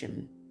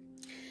generation.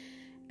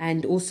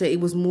 And also it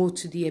was more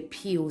to the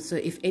appeal. So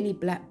if any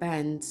black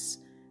bands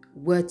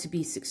were to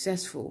be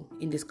successful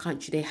in this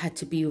country, they had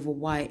to be with a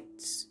white,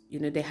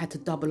 they had to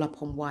double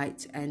up on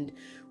white. And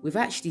we've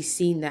actually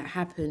seen that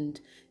happened,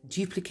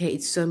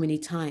 duplicated so many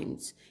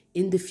times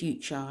in the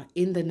future,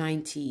 in the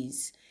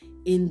 90s,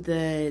 in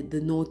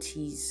the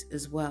noughties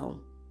as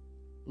well.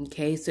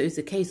 Okay, so it's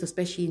a case,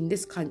 especially in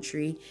this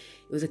country,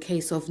 it was a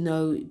case of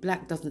no,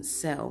 black doesn't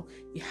sell,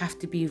 you have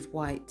to be with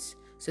white.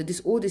 So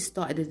all this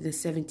started in the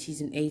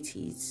 70s and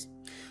 80s.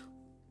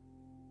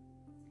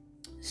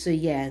 So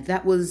yeah,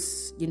 that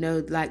was,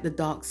 like the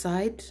dark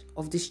side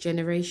of this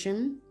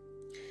generation.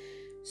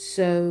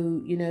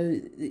 So,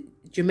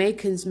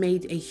 Jamaicans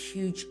made a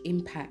huge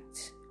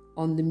impact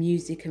on the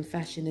music and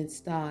fashion and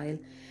style.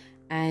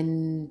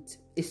 And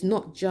it's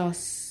not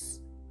just,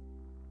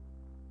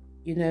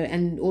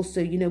 and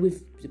also,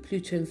 with the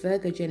Pluto and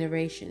Virgo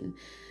generation,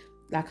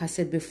 like I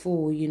said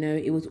before,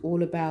 it was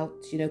all about,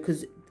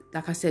 because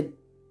like I said,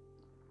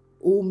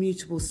 all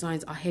mutable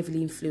signs are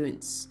heavily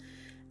influenced.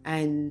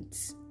 And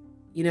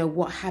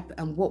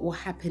what will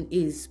happen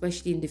is,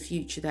 especially in the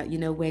future, that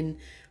when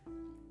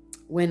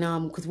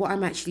because what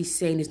I'm actually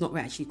saying is not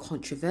actually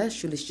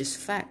controversial, it's just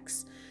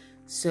facts.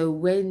 So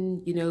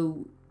when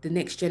the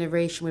next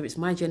generation, whether it's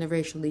my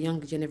generation or the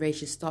younger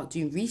generation, start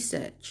doing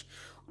research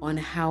on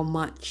how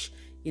much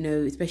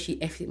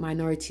especially ethnic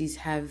minorities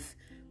have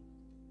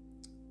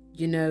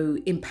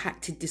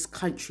impacted this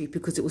country,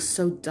 because it was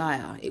so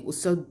dire, it was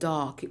so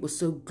dark, it was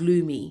so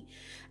gloomy,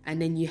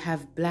 and then you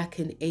have black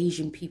and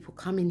Asian people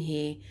coming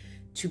here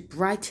to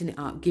brighten it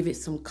up, give it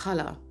some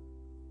color.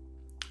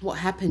 What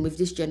happened with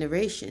this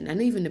generation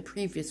and even the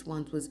previous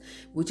ones was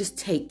we'll just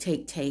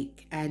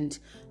take and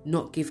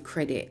not give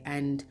credit.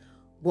 And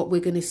what we're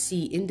going to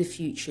see in the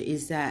future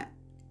is that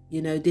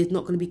there's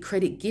not going to be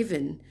credit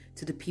given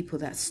to the people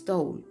that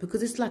stole,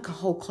 because it's like a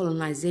whole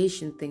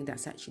colonization thing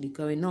that's actually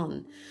going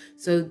on.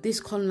 So this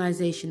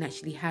colonization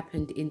actually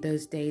happened in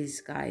those days,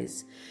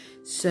 guys.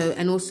 So,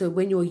 and also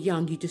when you're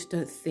young, you just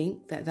don't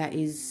think that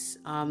is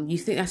you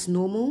think that's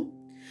normal,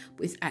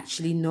 but it's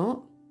actually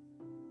not.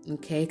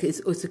 Okay,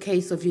 because it's a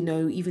case of,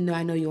 even though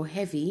I know you're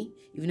heavy,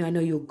 even though I know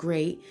you're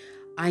great,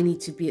 I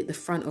need to be at the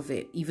front of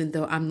it, even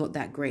though I'm not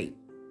that great.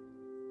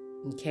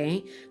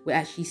 Okay, we're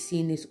actually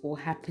seeing this all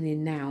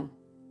happening now.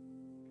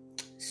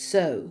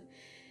 So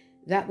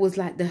that was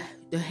like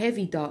the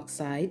heavy dark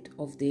side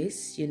of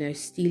this,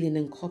 stealing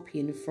and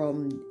copying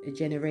from a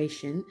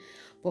generation.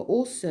 But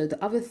also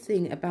the other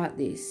thing about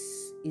this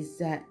is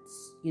that,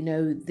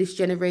 this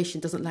generation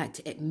doesn't like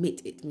to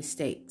admit its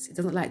mistakes. It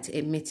doesn't like to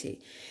admit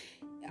it.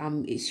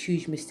 It's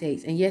huge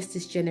mistakes. And yes,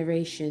 this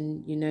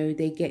generation,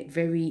 they get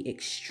very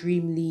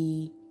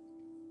extremely,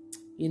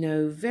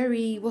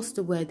 very, what's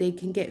the word? They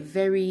can get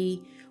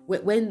very,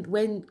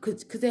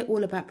 because they're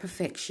all about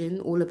perfection,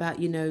 all about,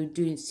 doing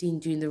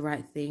the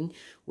right thing.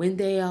 When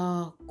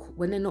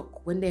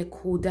they're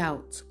called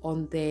out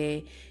on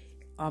their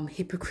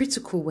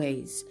hypocritical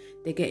ways,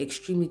 they get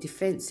extremely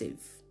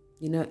defensive.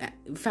 In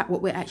fact,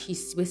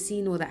 we're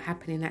seeing all that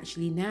happening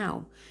actually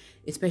now,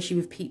 especially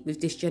with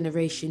this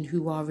generation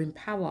who are in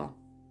power.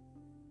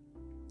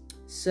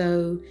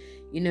 So,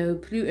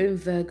 Pluto and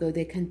Virgo,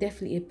 they can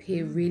definitely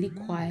appear really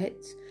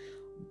quiet,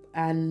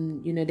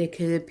 and, they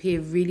can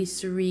appear really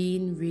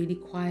serene, really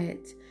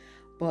quiet.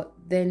 But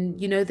then,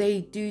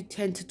 they do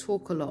tend to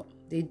talk a lot.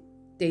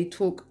 They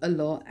talk a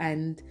lot.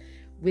 And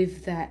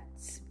with that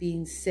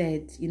being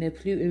said,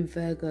 Pluto and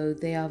Virgo,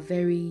 they are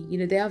very,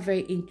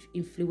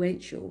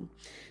 influential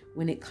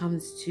when it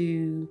comes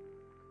to,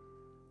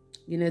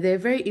 they're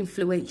very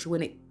influential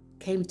when it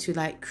came to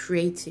like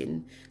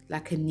creating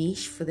like a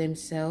niche for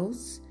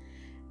themselves.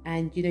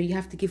 And, you know, you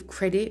have to give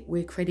credit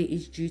where credit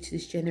is due to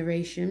this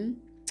generation,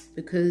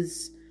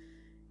 because,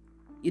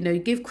 you know,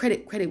 give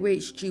credit where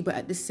it's due, but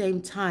at the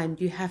same time,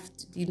 you have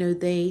to, you know,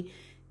 they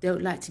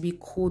don't like to be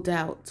called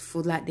out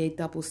for like their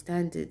double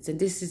standards. And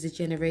this is a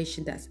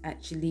generation that's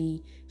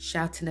actually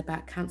shouting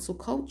about cancel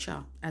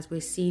culture, as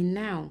we're seeing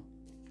now.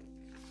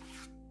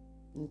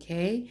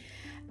 Okay.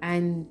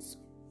 And,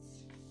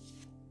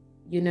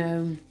 you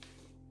know,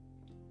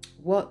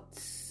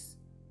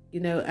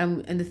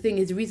 and the thing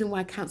is, the reason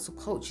why cancel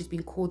culture has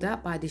been called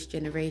out by this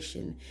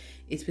generation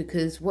is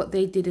because what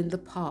they did in the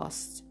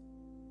past,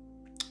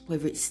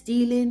 whether it's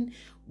stealing,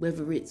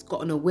 whether it's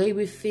gotten away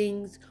with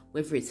things,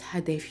 whether it's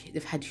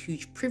they've had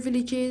huge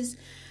privileges,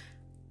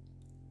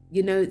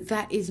 you know,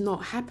 that is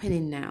not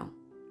happening now.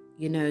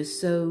 You know,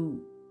 so,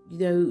 you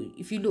know,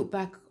 if you look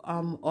back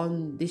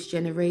on this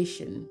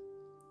generation,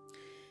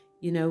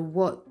 you know,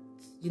 what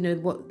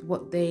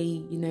they,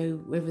 you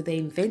know, whether they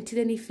invented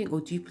anything or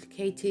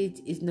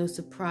duplicated is no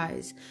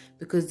surprise,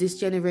 because this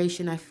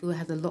generation, I feel,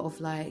 has a lot of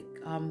like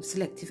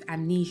selective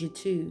amnesia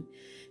too.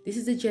 This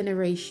is a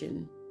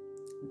generation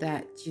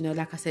that, you know,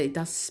 like I said, it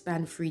does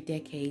span 3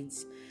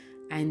 decades,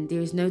 and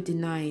there is no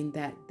denying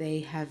that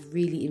they have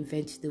really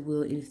invented the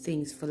wheel in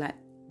things for like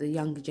the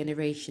younger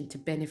generation to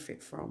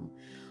benefit from.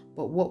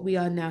 But what we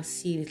are now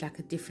seeing is like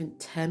a different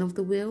turn of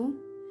the wheel,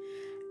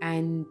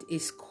 and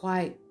it's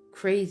quite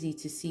crazy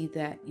to see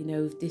that, you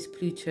know, this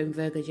Pluto and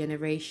Virgo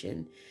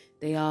generation,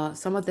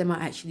 some of them are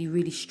actually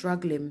really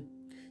struggling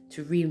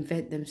to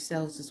reinvent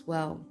themselves as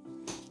well.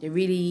 They're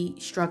really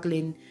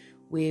struggling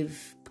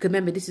with, because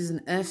remember, this is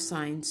an earth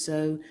sign,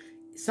 so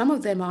some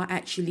of them are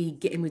actually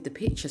getting with the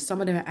picture.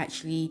 Some of them are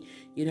actually,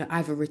 you know,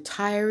 either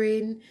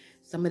retiring,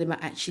 some of them are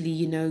actually,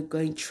 you know,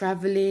 going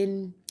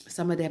traveling,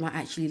 some of them are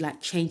actually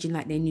like changing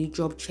like their new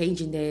job,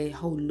 changing their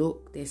whole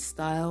look, their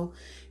style,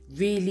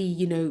 really,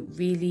 you know,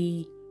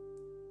 really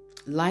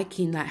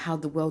liking like how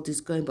the world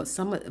is going. But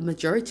a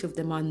majority of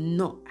them are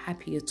not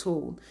happy at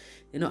all.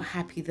 They're not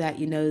happy that,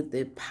 you know,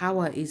 the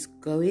power is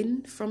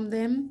going from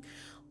them,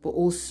 but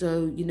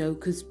also, you know,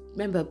 because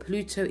remember,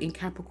 Pluto in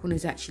Capricorn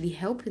is actually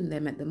helping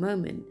them at the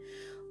moment,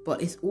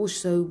 but it's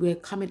also, we're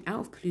coming out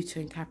of Pluto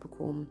in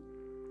Capricorn.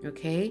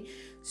 Okay,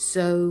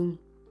 so,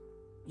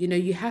 you know,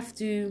 you have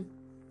to,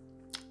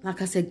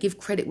 like I said, give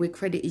credit where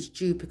credit is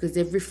due, because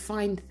they've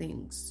refined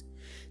things.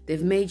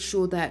 They've made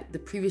sure that the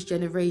previous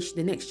generation,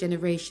 the next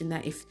generation,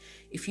 that if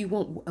you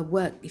want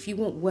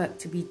work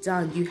to be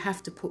done, you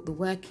have to put the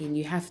work in.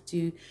 You have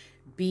to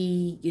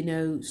be, you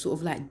know, sort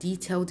of like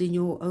detailed in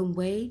your own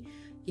way.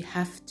 You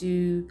have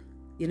to,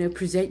 you know,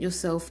 present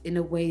yourself in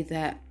a way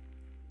that,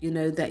 you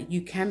know, that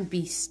you can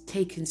be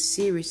taken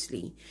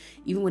seriously,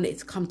 even when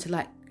it's come to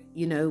like,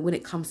 you know, when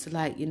it comes to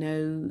like, you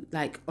know,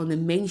 like on the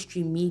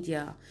mainstream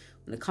media,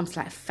 when it comes to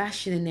like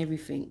fashion and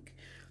everything,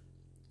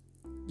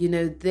 you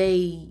know,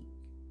 they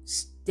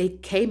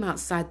came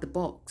outside the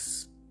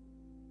box.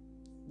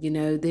 You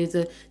know, there's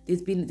a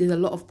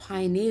lot of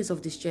pioneers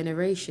of this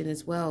generation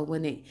as well.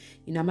 When it,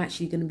 you know, I'm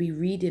actually going to be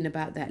reading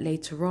about that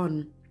later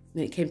on,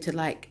 when it came to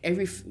like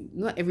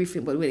not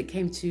everything, but when it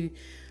came to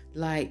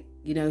like,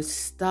 you know,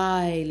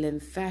 style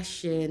and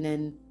fashion,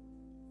 and,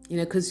 you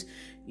know, because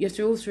you have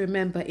to also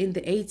remember, in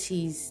the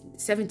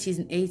 70s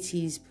and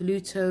 80s,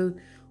 Pluto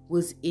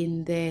was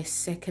in their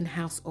second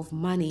house of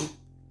money,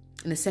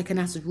 and the second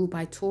house is ruled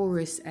by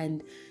Taurus,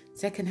 and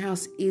second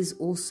house is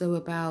also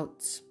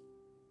about,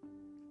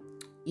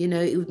 you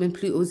know, when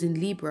Pluto was in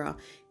Libra,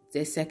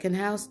 their second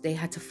house, they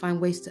had to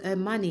find ways to earn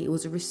money. It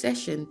was a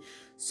recession,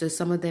 so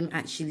some of them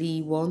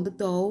actually were on the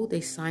dole,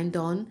 they signed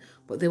on,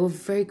 but they were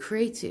very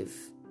creative.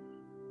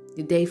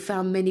 They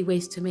found many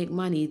ways to make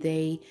money.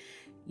 They,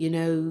 you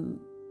know,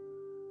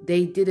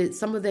 they did it.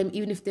 Some of them,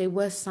 even if they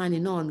were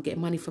signing on, get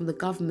money from the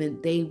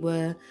government, they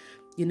were,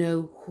 you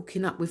know,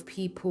 hooking up with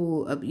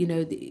people. You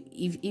know,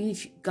 even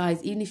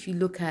if you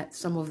look at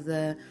some of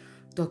the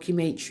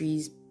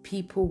documentaries,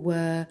 people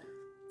were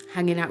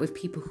hanging out with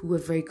people who were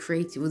very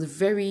creative. It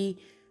was even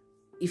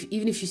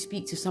if you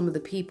speak to some of the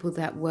people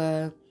that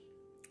were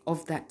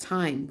of that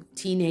time,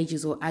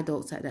 teenagers or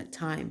adults at that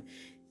time,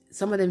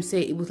 some of them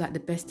say it was like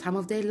the best time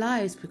of their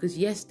lives, because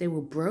yes, they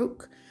were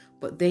broke,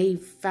 but they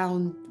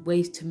found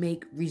ways to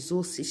make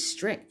resources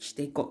stretch.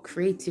 They got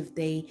creative.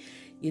 They,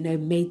 you know,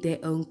 made their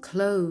own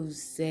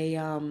clothes. They,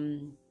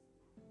 you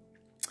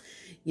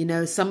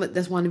know,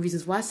 that's one of the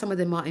reasons why some of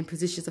them are in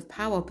positions of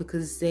power,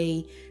 because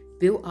they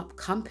built up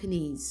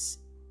companies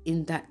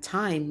in that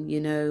time.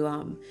 You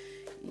know,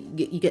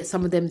 you get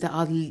some of them that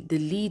are the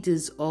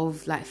leaders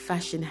of like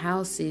fashion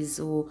houses,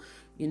 or,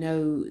 you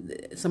know,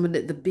 some of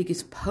the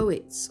biggest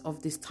poets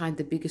of this time,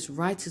 the biggest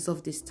writers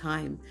of this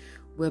time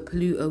were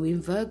Pluto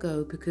in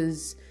Virgo,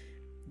 because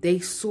they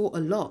saw a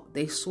lot.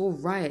 They saw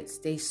riots.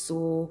 They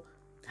saw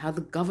how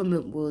the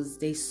government was.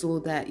 They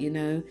saw that, you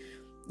know,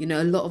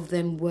 a lot of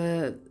them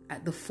were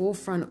at the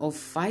forefront of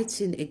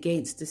fighting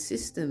against the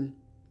system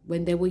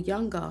when they were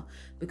younger,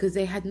 because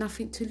they had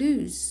nothing to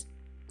lose.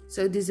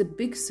 So there's a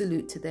big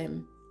salute to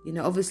them. You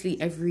know, obviously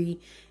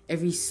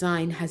every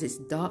sign has its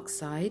dark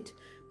side,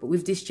 but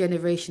with this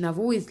generation, I've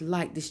always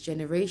liked this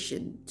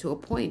generation to a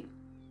point.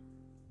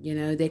 You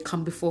know, they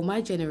come before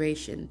my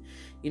generation.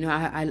 You know,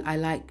 I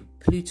like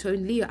Pluto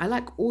and Leo. I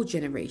like all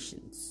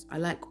generations. I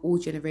like all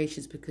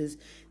generations because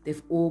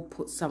they've all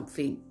put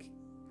something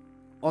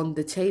on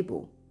the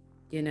table,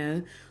 you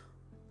know.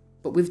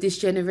 But with this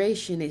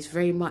generation, it's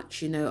very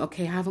much, you know,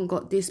 okay, I haven't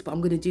got this, but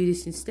I'm going to do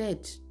this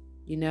instead.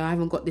 You know, I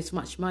haven't got this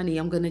much money,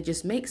 I'm going to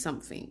just make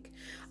something.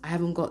 I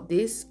haven't got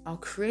this, I'll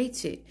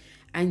create it.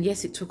 And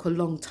yes, it took a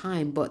long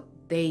time, but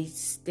they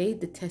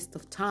stayed the test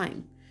of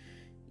time.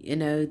 You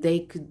know, they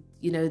could,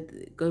 you know,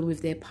 going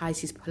with their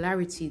Pisces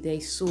polarity, they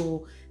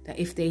saw that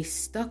if they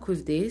stuck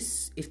with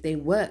this, if they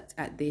worked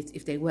at this,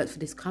 if they worked for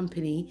this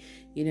company,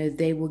 you know,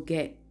 they will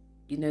get,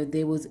 you know,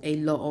 there was a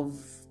lot of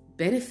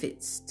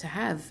benefits to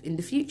have in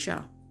the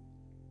future.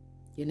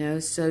 You know,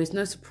 so it's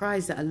no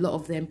surprise that a lot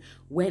of them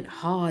went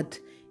hard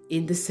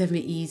in the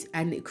 70s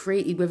and it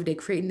created, whether they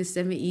created in the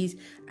 70s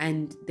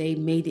and they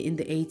made it in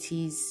the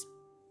 80s,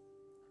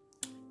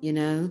 you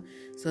know.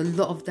 So a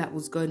lot of that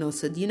was going on.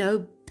 So, you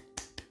know,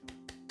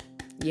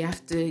 you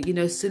have to, you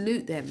know,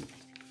 salute them.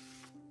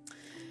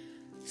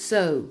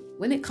 So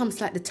when it comes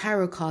to like the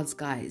tarot cards,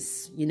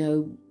 guys, you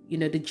know,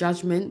 the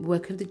Judgment,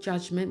 working with the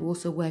Judgment, we're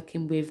also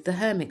working with the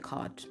Hermit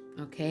card,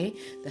 okay?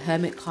 The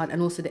Hermit card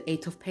and also the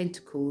Eight of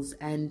Pentacles.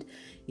 And,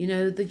 you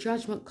know, the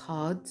Judgment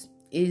card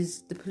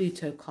is the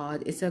Pluto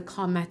card. It's a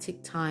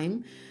karmatic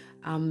time.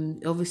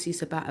 Obviously,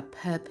 it's about a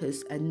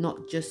purpose and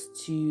not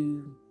just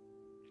to,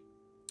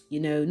 you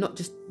know, not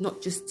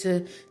just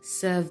to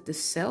serve the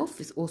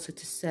self. It's also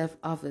to serve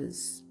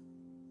others.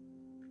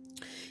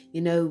 You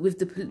know, with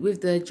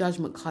the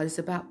Judgment card, it's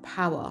about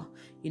power.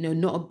 You know,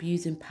 not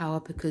abusing power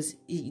because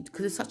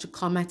it's such a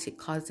karmatic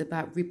card. It's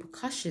about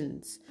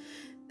repercussions.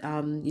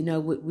 You know,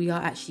 we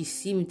are actually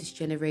seeing with this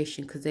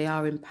generation because they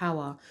are in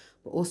power,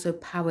 but also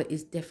power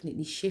is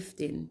definitely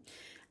shifting.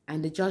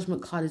 And the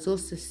Judgment card is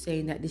also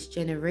saying that this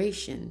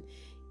generation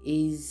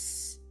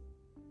is,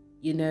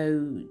 you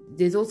know,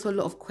 there's also a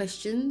lot of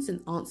questions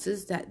and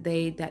answers that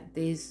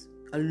there's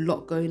a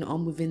lot going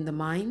on within the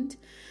mind.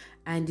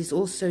 And it's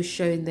also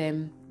showing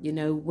them, you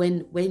know,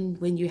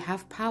 when you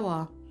have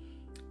power,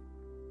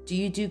 do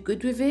you do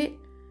good with it?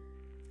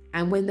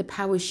 And when the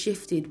power is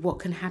shifted, what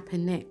can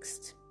happen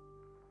next?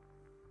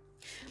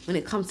 When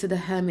it comes to the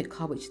Hermit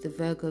card, which is the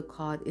Virgo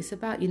card, it's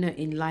about, you know,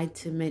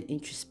 enlightenment,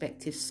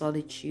 introspective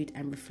solitude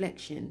and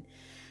reflection.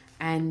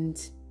 And,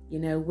 you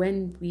know,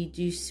 when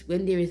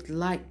there is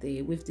light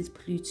there with this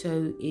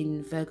Pluto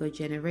in Virgo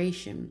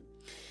generation,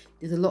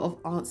 there's a lot of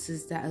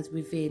answers that is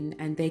within,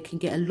 and they can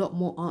get a lot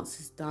more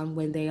answers done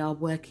when they are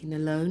working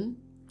alone.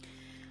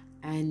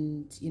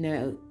 And, you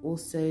know,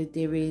 also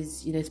there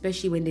is, you know,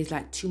 especially when there's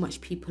like too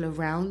much people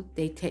around,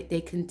 they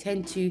can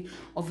tend to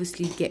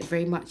obviously get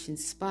very much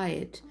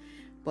inspired.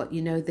 But,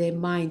 you know, their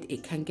mind,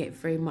 it can get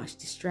very much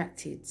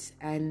distracted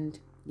and,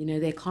 you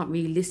know, they can't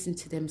really listen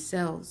to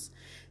themselves.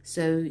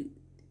 So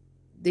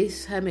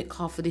this Hermit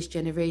card for this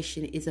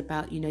generation is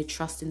about, you know,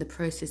 trusting the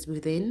process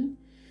within.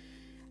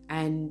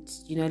 And,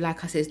 you know,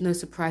 like I said, it's no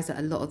surprise that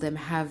a lot of them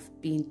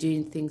have been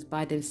doing things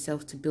by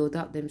themselves to build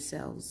up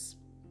themselves.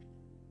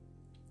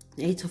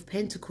 The Eight of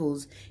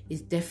Pentacles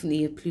is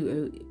definitely a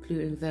Pluto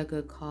and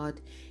Virgo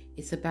card.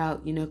 It's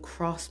about, you know,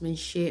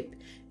 craftsmanship,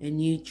 a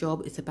new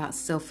job. It's about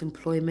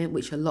self-employment,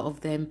 which a lot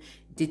of them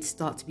did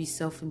start to be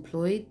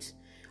self-employed,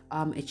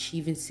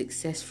 achieving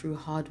success through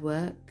hard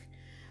work.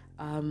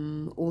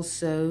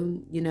 Also,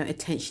 you know,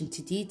 attention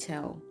to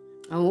detail.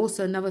 And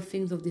also another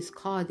thing of this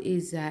card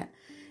is that,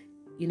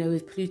 you know,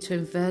 with Pluto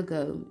and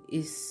Virgo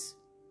is,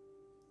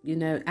 you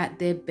know, at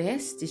their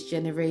best, this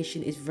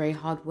generation is very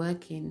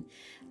hardworking,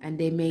 and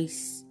they may,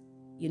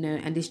 you know,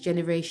 and this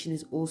generation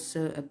is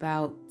also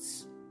about,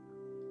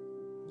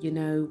 you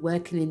know,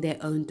 working in their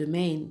own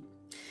domain.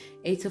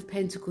 Eight of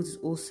Pentacles is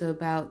also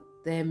about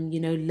them,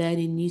 you know,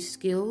 learning new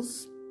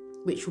skills,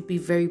 which will be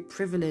very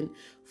prevalent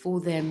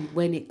for them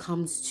when it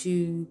comes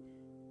to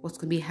what's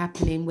going to be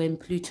happening when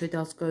Pluto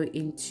does go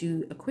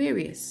into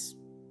Aquarius.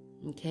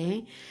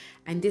 Okay,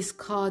 and this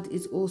card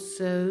is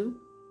also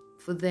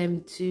for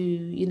them to,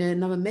 you know,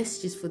 another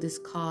messages for this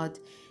card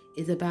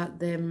is about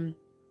them,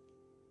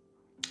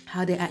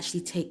 how they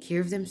actually take care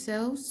of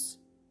themselves,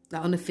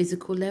 like on a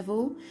physical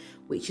level,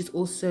 which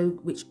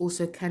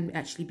also can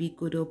actually be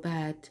good or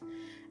bad.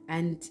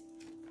 And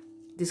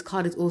this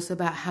card is also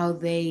about how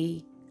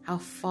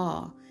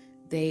far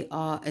they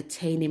are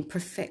attaining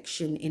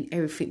perfection in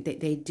everything that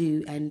they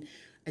do, and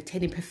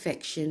attaining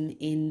perfection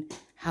in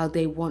how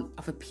they want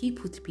other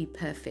people to be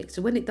perfect.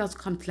 So when it does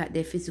come to like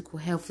their physical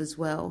health as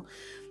well,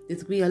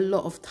 there's going to be a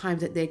lot of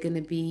times that they're going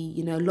to be,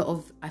 you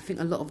know, I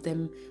think a lot of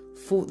them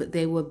thought that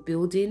they were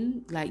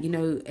building, like, you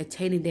know,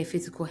 attaining their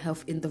physical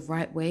health in the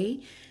right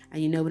way.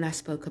 And, you know, when I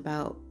spoke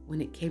about when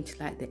it came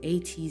to like the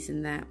 80s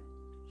and that,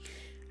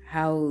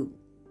 how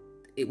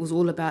it was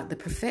all about the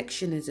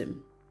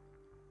perfectionism,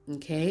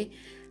 okay?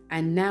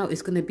 And now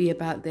it's going to be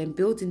about them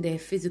building their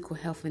physical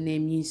health and their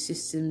immune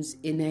systems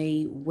in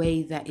a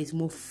way that is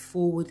more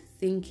forward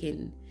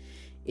thinking.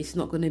 It's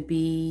not going to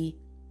be,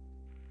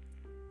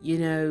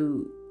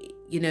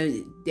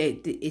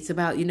 it's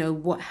about,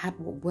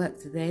 what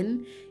worked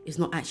then is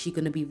not actually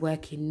going to be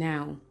working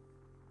now.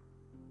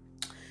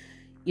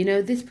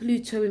 This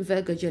Pluto in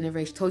Virgo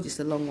generation, told you it's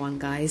a long one,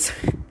 guys.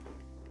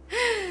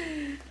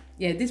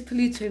 Yeah, this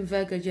Pluto in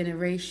Virgo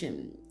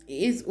generation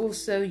is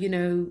also,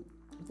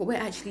 what we're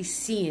actually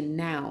seeing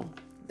now,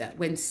 that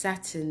when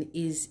Saturn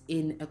is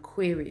in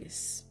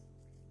Aquarius,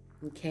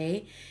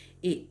 okay,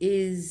 it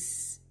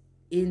is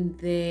in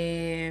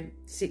their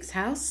 6th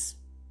house,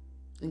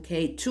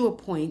 okay, to a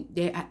point.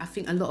 I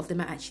think a lot of them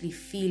are actually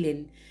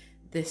feeling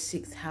the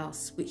 6th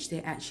house, which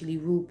they're actually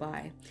ruled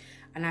by.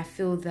 And I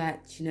feel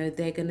that,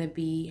 they're going to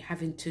be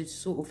having to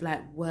sort of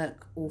like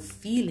work, or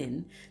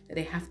feeling that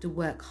they have to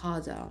work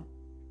harder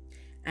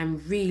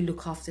and really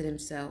look after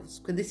themselves,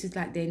 because this is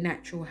like their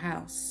natural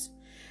house.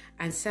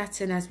 And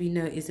Saturn, as we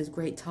know, is this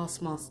great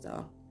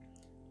taskmaster.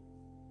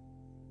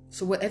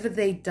 So whatever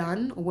they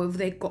done or whatever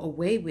they got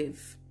away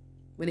with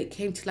when it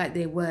came to like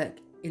their work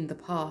in the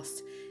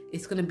past,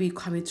 it's going to be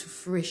coming to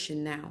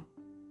fruition now.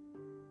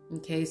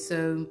 Okay,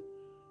 so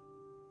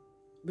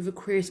with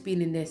Aquarius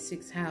being in their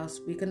 6th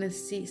house, we're going to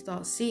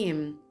start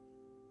seeing,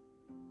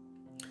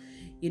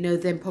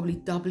 them probably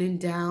doubling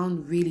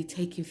down, really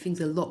taking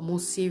things a lot more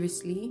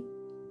seriously.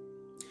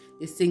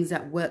 There's things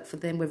that work for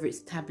them, whether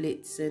it's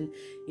tablets and,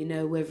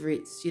 whether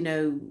it's,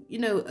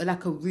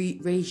 like a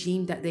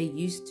regime that they're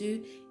used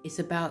to. It's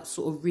about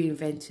sort of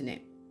reinventing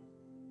it.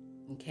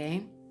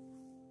 Okay.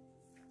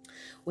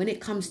 When it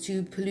comes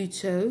to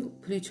Pluto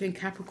in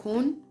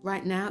Capricorn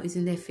right now is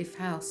in their 5th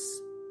house.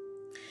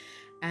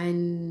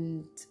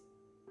 And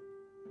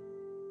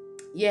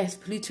yes,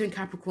 Pluto in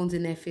Capricorn's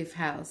in their 5th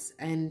house.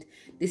 And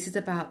this is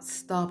about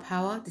star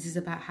power. This is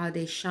about how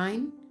they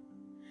shine.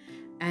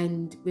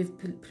 And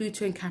with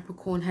Pluto in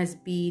Capricorn has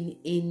been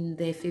in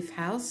their 5th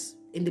house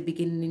in the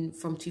beginning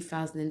from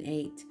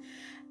 2008.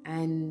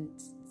 And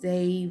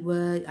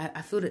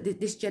I feel that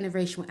this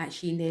generation were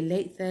actually in their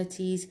late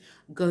 30s,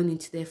 going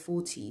into their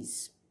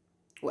 40s.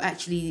 Or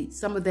actually,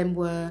 some of them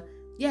were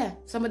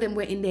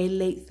in their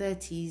late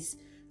 30s,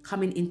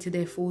 coming into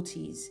their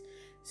 40s.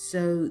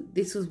 So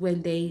this was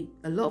when a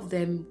lot of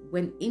them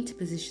went into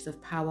positions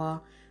of power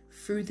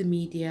through the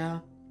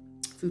media,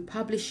 through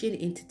publishing,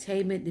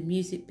 entertainment, the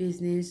music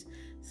business.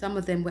 Some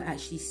of them were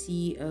actually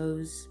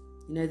CEOs.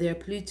 There are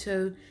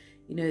Pluto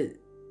in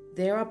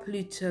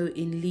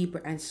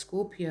Libra and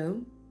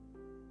Scorpio,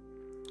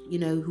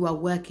 who are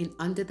working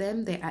under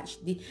them.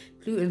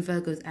 Pluto and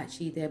Virgo is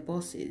actually their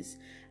bosses.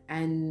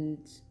 And,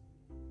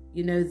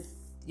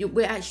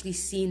 we're actually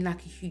seeing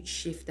like a huge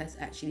shift that's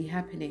actually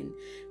happening.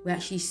 We're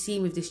actually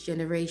seeing with this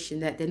generation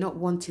that they're not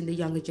wanting the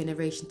younger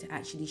generation to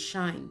actually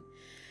shine.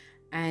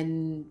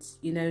 And,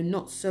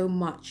 not so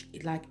much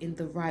like in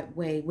the right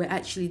way.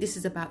 This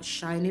is about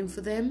shining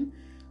for them.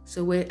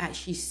 So we're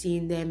actually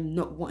seeing them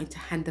not wanting to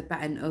hand the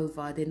baton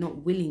over. They're not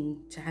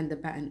willing to hand the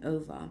baton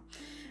over.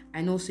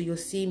 And also you're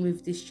seeing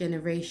with this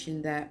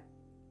generation that,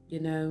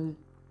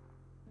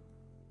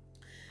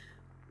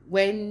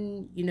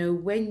 when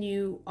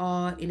you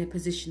are in a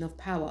position of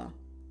power,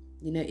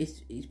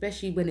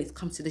 especially when it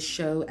comes to the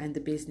show and the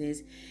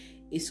business,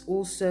 it's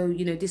also,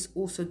 this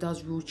also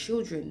does rule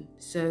children.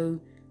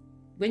 So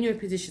when you're in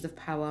a position of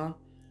power,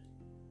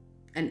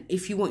 and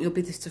if you want your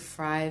business to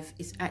thrive,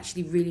 it's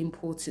actually really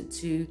important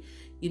to,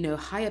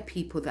 hire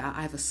people that are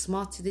either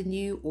smarter than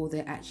you or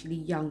they're actually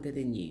younger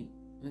than you,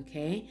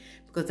 okay?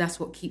 Because that's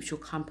what keeps your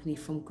company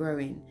from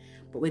growing.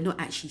 But we're not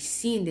actually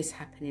seeing this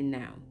happening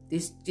now.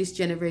 This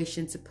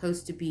generation's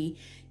supposed to be,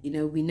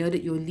 we know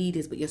that you're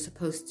leaders, but you're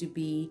supposed to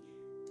be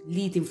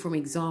leading from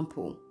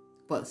example.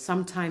 But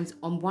sometimes,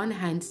 on one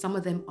hand, some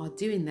of them are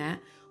doing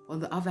that. On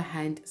the other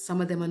hand,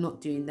 some of them are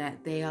not doing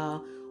that. They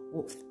are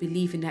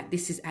believing that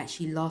this is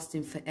actually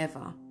lasting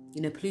forever.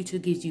 Pluto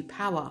gives you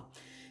power.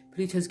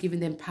 Pluto's giving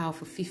them power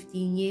for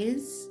 15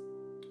 years,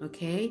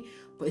 okay?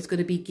 But it's going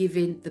to be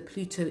giving the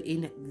Pluto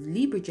in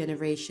Libra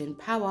generation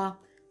power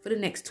for the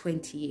next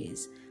 20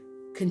 years,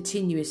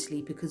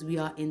 continuously, because we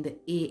are in the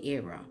air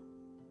era,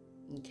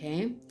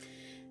 okay?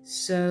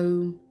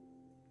 So,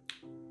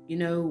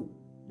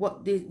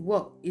 what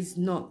is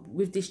not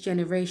with this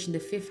generation, the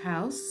 5th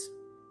house,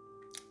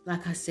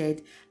 like I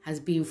said, has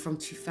been from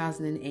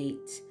 2008,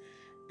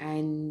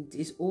 and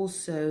is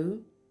also,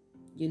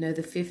 the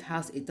 5th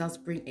house, it does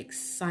bring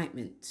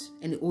excitement,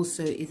 and it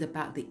also is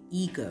about the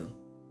ego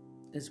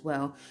as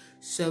well.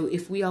 So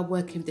if we are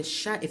working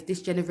if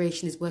this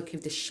generation is working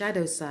with the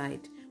shadow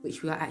side,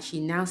 which we are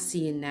actually now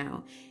seeing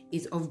now,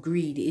 is of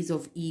greed, is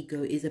of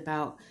ego, is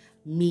about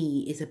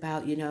me, is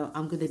about,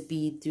 I'm going to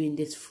be doing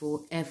this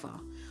forever.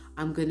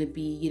 I'm going to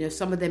be,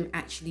 some of them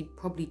actually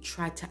probably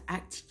try to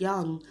act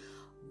young,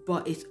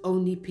 but it's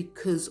only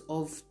because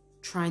of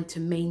trying to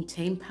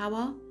maintain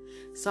power.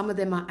 Some of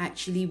them are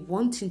actually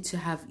wanting to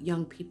have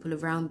young people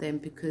around them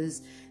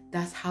because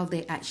that's how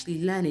they're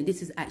actually learning.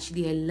 This is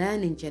actually a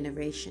learning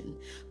generation.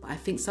 But I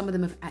think some of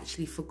them have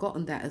actually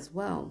forgotten that as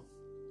well.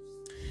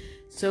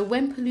 So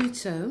when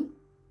Pluto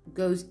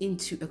goes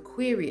into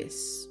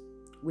Aquarius,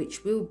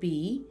 which will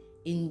be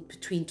in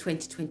between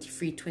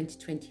 2023,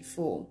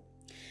 2024.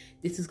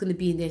 This is going to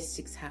be in their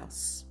 6th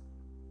house.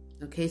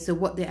 Okay, so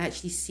what they're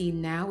actually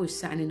seeing now with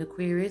Saturn in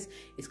Aquarius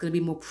is going to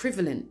be more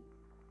prevalent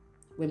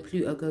when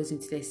Pluto goes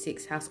into their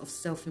 6th house of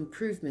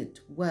self-improvement,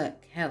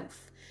 work,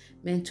 health,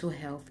 mental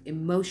health,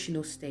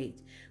 emotional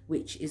state,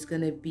 which is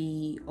going to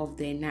be of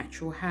their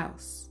natural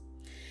house.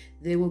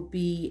 There will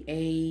be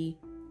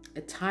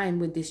a time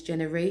when this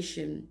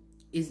generation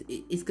is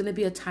going to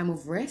be a time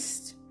of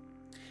rest,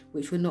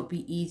 which will not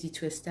be easy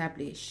to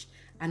establish,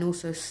 and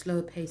also a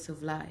slower pace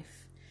of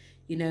life.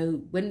 You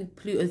know, when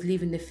Pluto's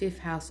leaving the 5th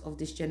house of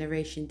this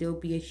generation, there'll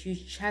be a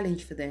huge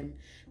challenge for them,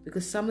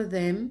 because some of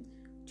them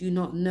do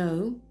not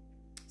know,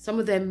 some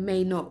of them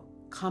may not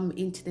come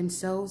into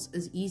themselves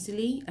as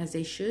easily as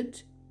they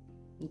should.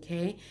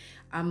 Okay,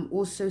 I'm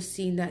also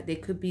seeing that there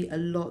could be a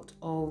lot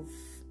of,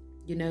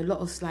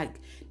 like,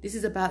 this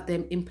is about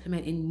them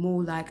implementing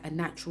more like a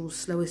natural,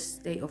 slower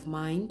state of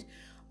mind,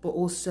 but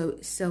also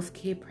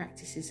self-care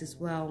practices as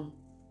well.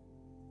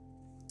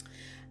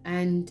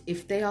 And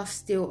if they are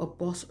still a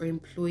boss or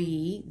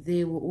employee,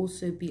 there will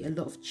also be a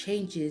lot of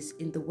changes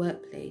in the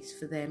workplace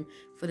for them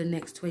for the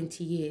next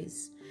 20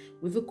 years.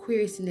 With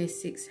Aquarius in their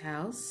 6th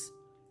house,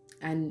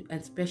 and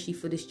especially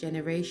for this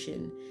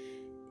generation,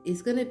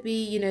 it's going to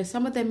be,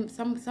 some of them,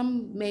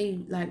 some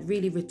may like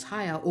really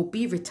retire or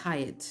be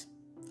retired,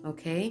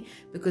 okay?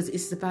 Because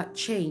it's about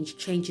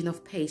changing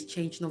of pace,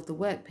 changing of the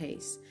work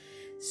pace.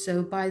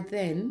 So by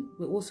then,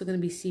 we're also going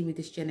to be seeing with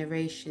this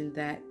generation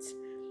that,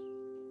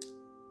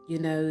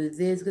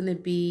 there's going to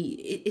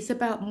be, it's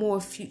about more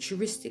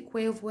futuristic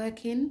way of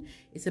working.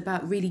 It's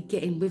about really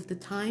getting with the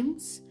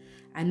times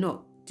and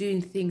not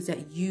doing things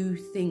that you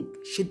think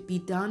should be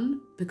done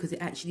because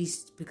it actually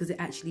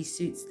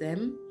suits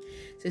them.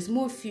 So it's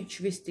more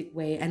futuristic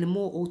way and a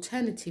more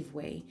alternative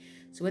way.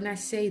 So when I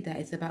say that,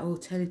 it's about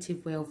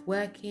alternative way of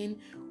working,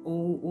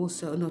 or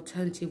also an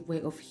alternative way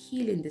of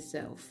healing the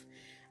self.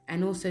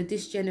 And also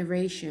this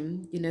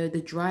generation,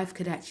 the drive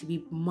could actually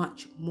be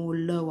much more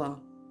lower.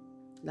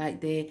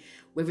 Like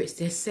whether it's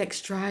their sex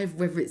drive,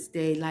 whether it's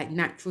their like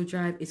natural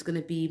drive, it's going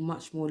to be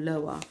much more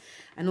lower.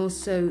 And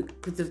also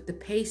because the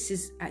pace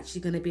is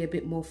actually going to be a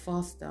bit more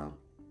faster,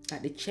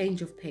 like the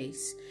change of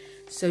pace.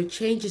 So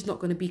change is not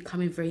going to be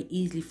coming very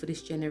easily for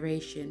this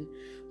generation.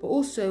 But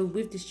also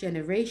with this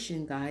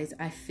generation, guys,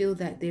 I feel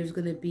that there's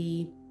going to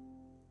be,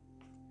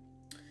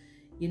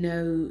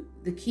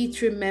 the key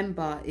to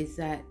remember is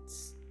that,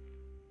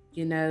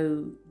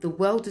 the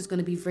world is going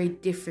to be very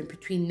different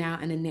between now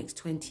and the next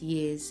 20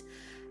 years.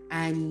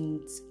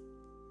 And,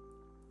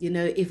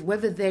 if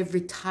whether they're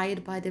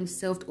retired by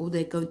themselves or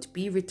they're going to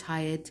be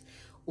retired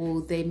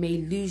or they may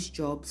lose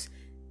jobs,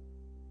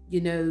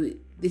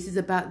 this is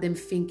about them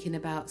thinking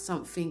about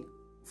something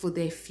for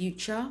their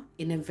future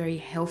in a very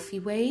healthy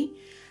way,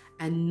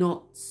 and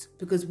not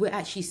because we're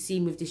actually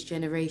seeing with this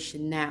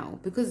generation now,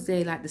 because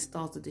they're like the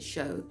stars of the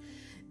show,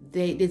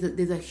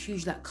 there's a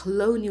huge like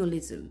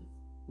colonialism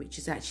which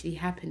is actually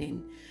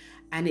happening,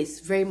 and it's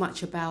very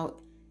much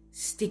about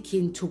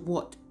sticking to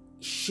what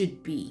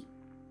should be.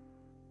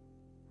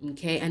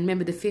 Okay, and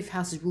remember the 5th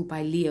house is ruled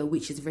by Leo,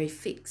 which is very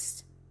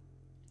fixed.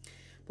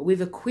 But with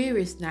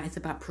Aquarius now, it's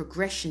about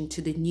progression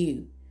to the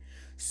new.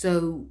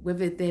 So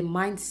whether their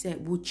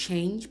mindset will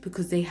change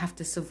because they have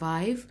to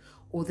survive,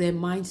 or their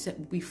mindset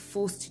will be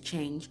forced to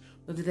change,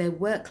 whether their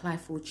work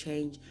life will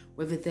change,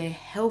 whether their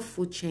health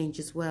will change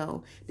as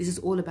well. This is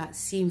all about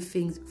seeing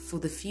things for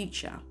the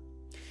future.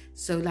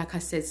 So like I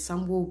said,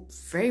 some will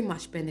very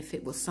much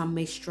benefit, but some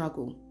may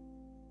struggle.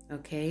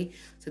 Okay,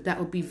 so that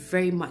would be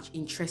very much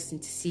interesting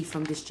to see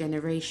from this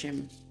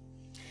generation.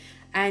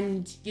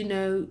 And,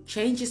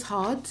 change is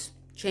hard.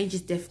 Change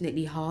is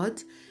definitely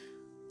hard,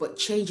 but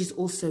change is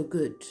also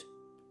good.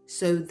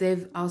 So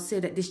I'll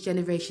say that this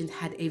generation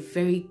had a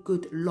very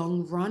good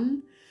long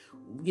run.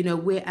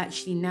 We're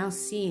actually now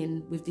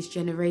seeing with this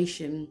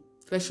generation,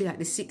 especially like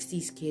the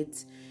 60s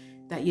kids,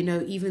 that,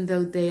 even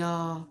though they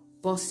are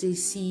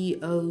bosses,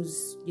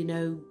 CEOs,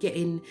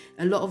 getting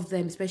a lot of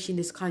them, especially in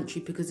this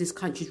country, because this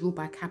country is ruled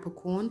by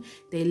Capricorn,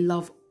 they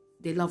love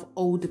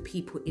older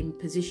people in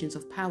positions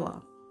of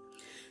power.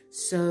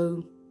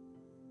 So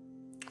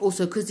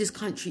also because this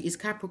country is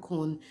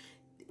Capricorn,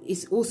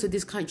 it's also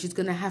this country is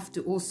going to have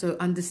to also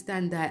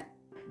understand that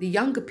the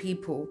younger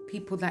people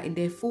that in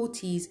their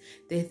 40s,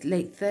 their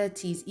late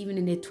 30s, even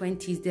in their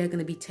 20s, they're going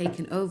to be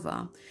taken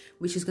over,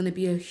 which is going to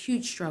be a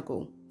huge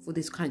struggle for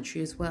this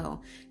country as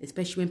well,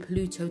 especially when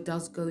Pluto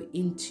does go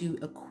into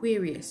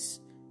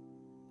Aquarius.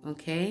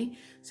 Okay,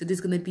 so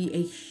there's going to be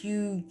a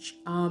huge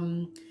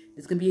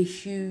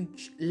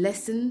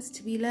lessons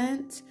to be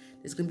learnt.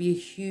 There's going to be a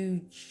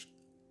huge,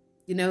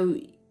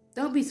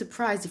 don't be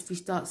surprised if we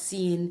start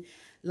seeing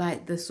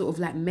like the sort of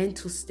like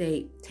mental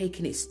state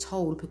taking its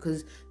toll,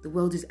 because the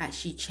world is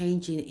actually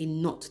changing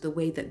in not the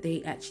way that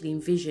they actually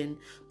envision.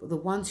 But the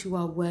ones who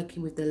are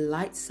working with the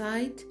light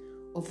side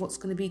of what's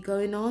going to be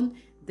going on,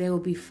 they will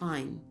be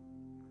fine.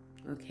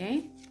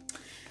 Okay,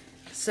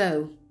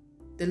 so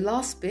the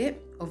last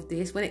bit of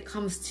this, when it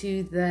comes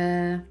to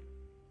the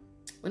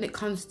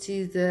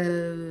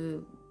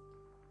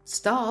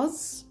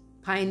stars,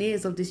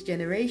 pioneers of this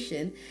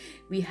generation.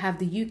 We have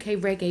the UK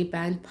reggae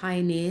band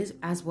Pioneers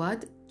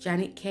Aswad,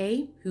 Janet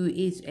Kay, who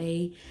is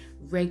a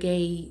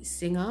reggae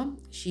singer.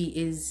 She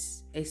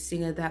is a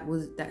singer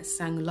that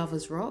sang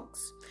Lovers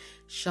Rocks.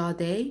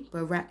 Sade,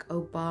 Barack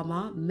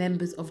Obama,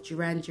 members of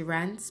Duran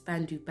Duran,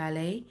 Spandau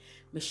Ballet,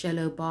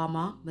 Michelle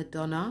Obama,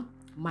 Madonna,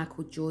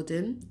 Michael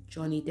Jordan,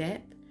 Johnny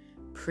Depp,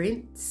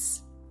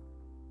 Prince,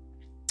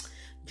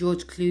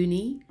 George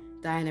Clooney,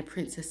 Diana,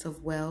 Princess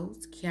of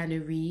Wales,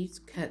 Keanu Reeves,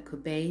 Kurt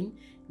Cobain,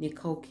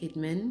 Nicole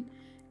Kidman,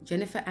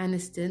 Jennifer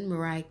Aniston,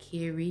 Mariah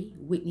Carey,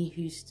 Whitney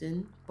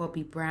Houston,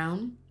 Bobby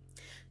Brown,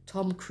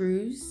 Tom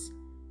Cruise,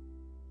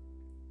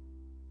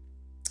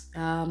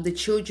 the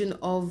children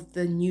of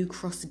the New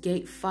Cross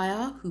Gate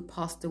fire, who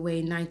passed away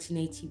in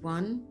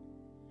 1981,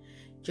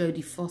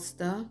 Jodie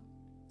Foster,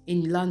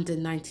 in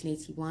London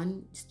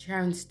 1981,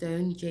 Sharon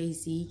Stone,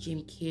 Jay-Z, Jim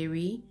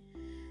Carrey,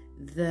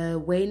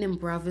 the Wayans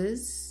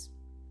Brothers,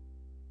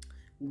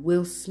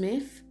 Will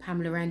Smith,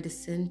 Pamela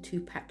Anderson,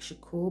 Tupac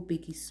Shakur,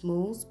 Biggie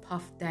Smalls,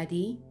 Puff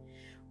Daddy,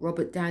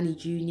 Robert Downey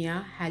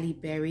Jr., Halle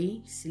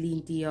Berry,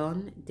 Celine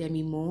Dion,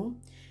 Demi Moore,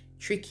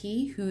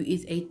 Tricky, who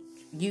is a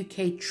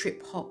UK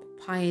trip-hop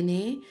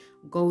pioneer,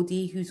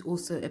 Goldie, who's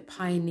also a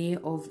pioneer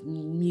of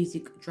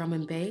music drum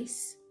and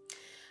bass,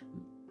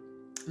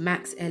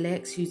 Max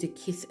LX, who's a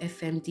Kiss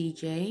FM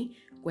DJ,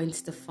 Gwen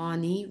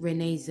Stefani,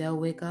 Renee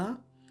Zellweger,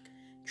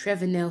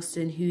 Trevor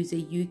Nelson, who's a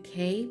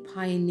UK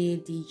pioneer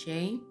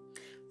DJ,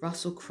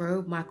 Russell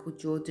Crowe, Michael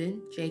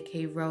Jordan,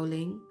 J.K.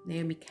 Rowling,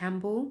 Naomi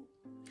Campbell,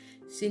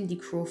 Cindy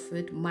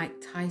Crawford, Mike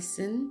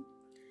Tyson,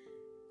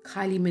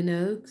 Kylie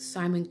Minogue,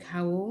 Simon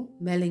Cowell,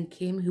 Mel and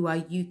Kim, who are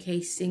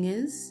UK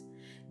singers,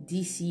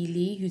 DC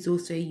Lee, who's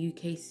also a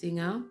UK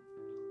singer,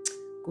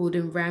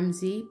 Gordon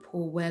Ramsay,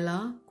 Paul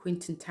Weller,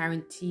 Quentin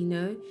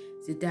Tarantino,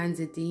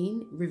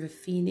 Zidane, River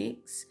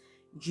Phoenix,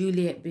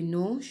 Juliette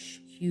Binoche,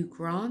 Hugh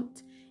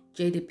Grant,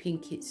 Jada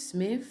Pinkett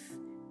Smith,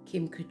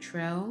 Kim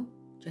Cattrall,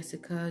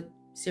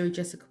 Sarah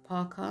Jessica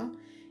Parker,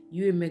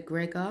 Ewan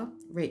McGregor,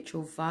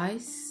 Rachel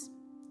Weisz,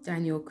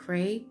 Daniel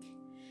Craig,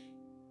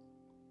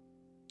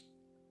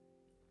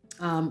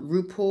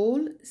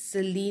 RuPaul,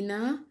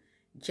 Selena,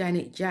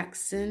 Janet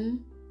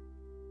Jackson,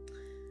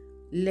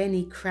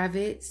 Lenny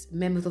Kravitz,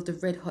 members of the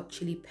Red Hot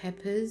Chili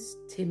Peppers,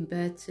 Tim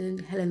Burton,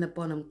 Helena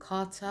Bonham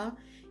Carter,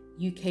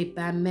 UK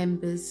band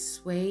members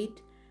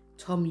Suede,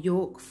 Tom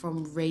York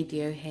from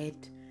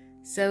Radiohead.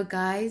 So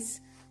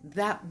guys,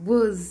 that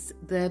was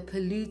the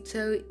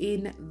Pluto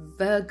in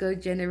Virgo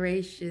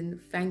generation.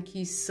 Thank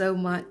you so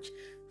much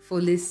for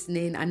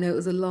listening. I know it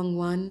was a long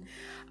one.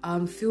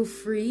 Feel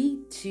free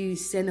to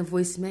send a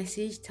voice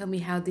message. Tell me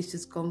how this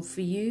has gone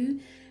for you.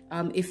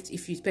 If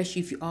you,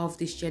 especially if you are of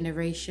this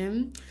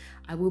generation.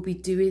 I will be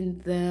doing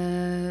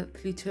the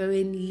Pluto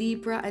in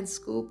Libra and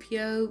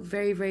Scorpio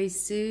very, very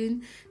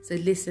soon. So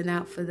listen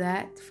out for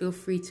that. Feel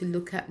free to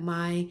look at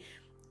my,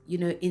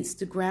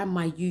 Instagram,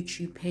 my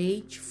YouTube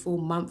page for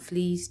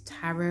monthly's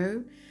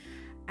tarot.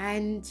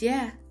 And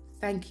yeah,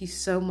 thank you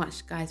so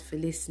much, guys, for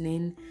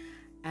listening.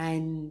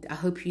 And I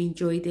hope you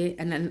enjoyed it.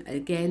 And then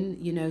again,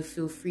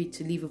 feel free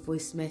to leave a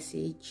voice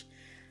message.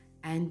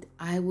 And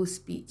I will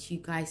speak to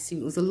you guys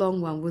soon. It was a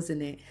long one,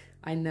 wasn't it?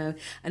 I know.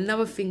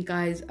 Another thing,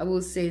 guys, I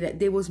will say that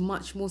there was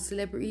much more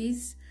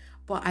celebrities,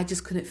 but I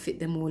just couldn't fit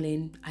them all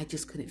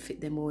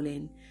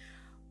in.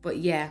 But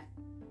yeah,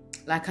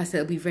 like I said,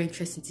 it'll be very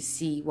interesting to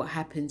see what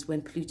happens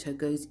when Pluto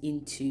goes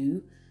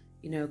into,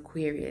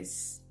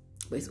 Aquarius.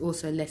 But it's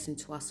also a lesson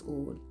to us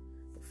all.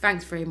 But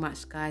thanks very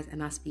much, guys,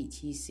 and I'll speak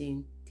to you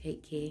soon.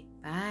 Take care.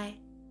 Bye.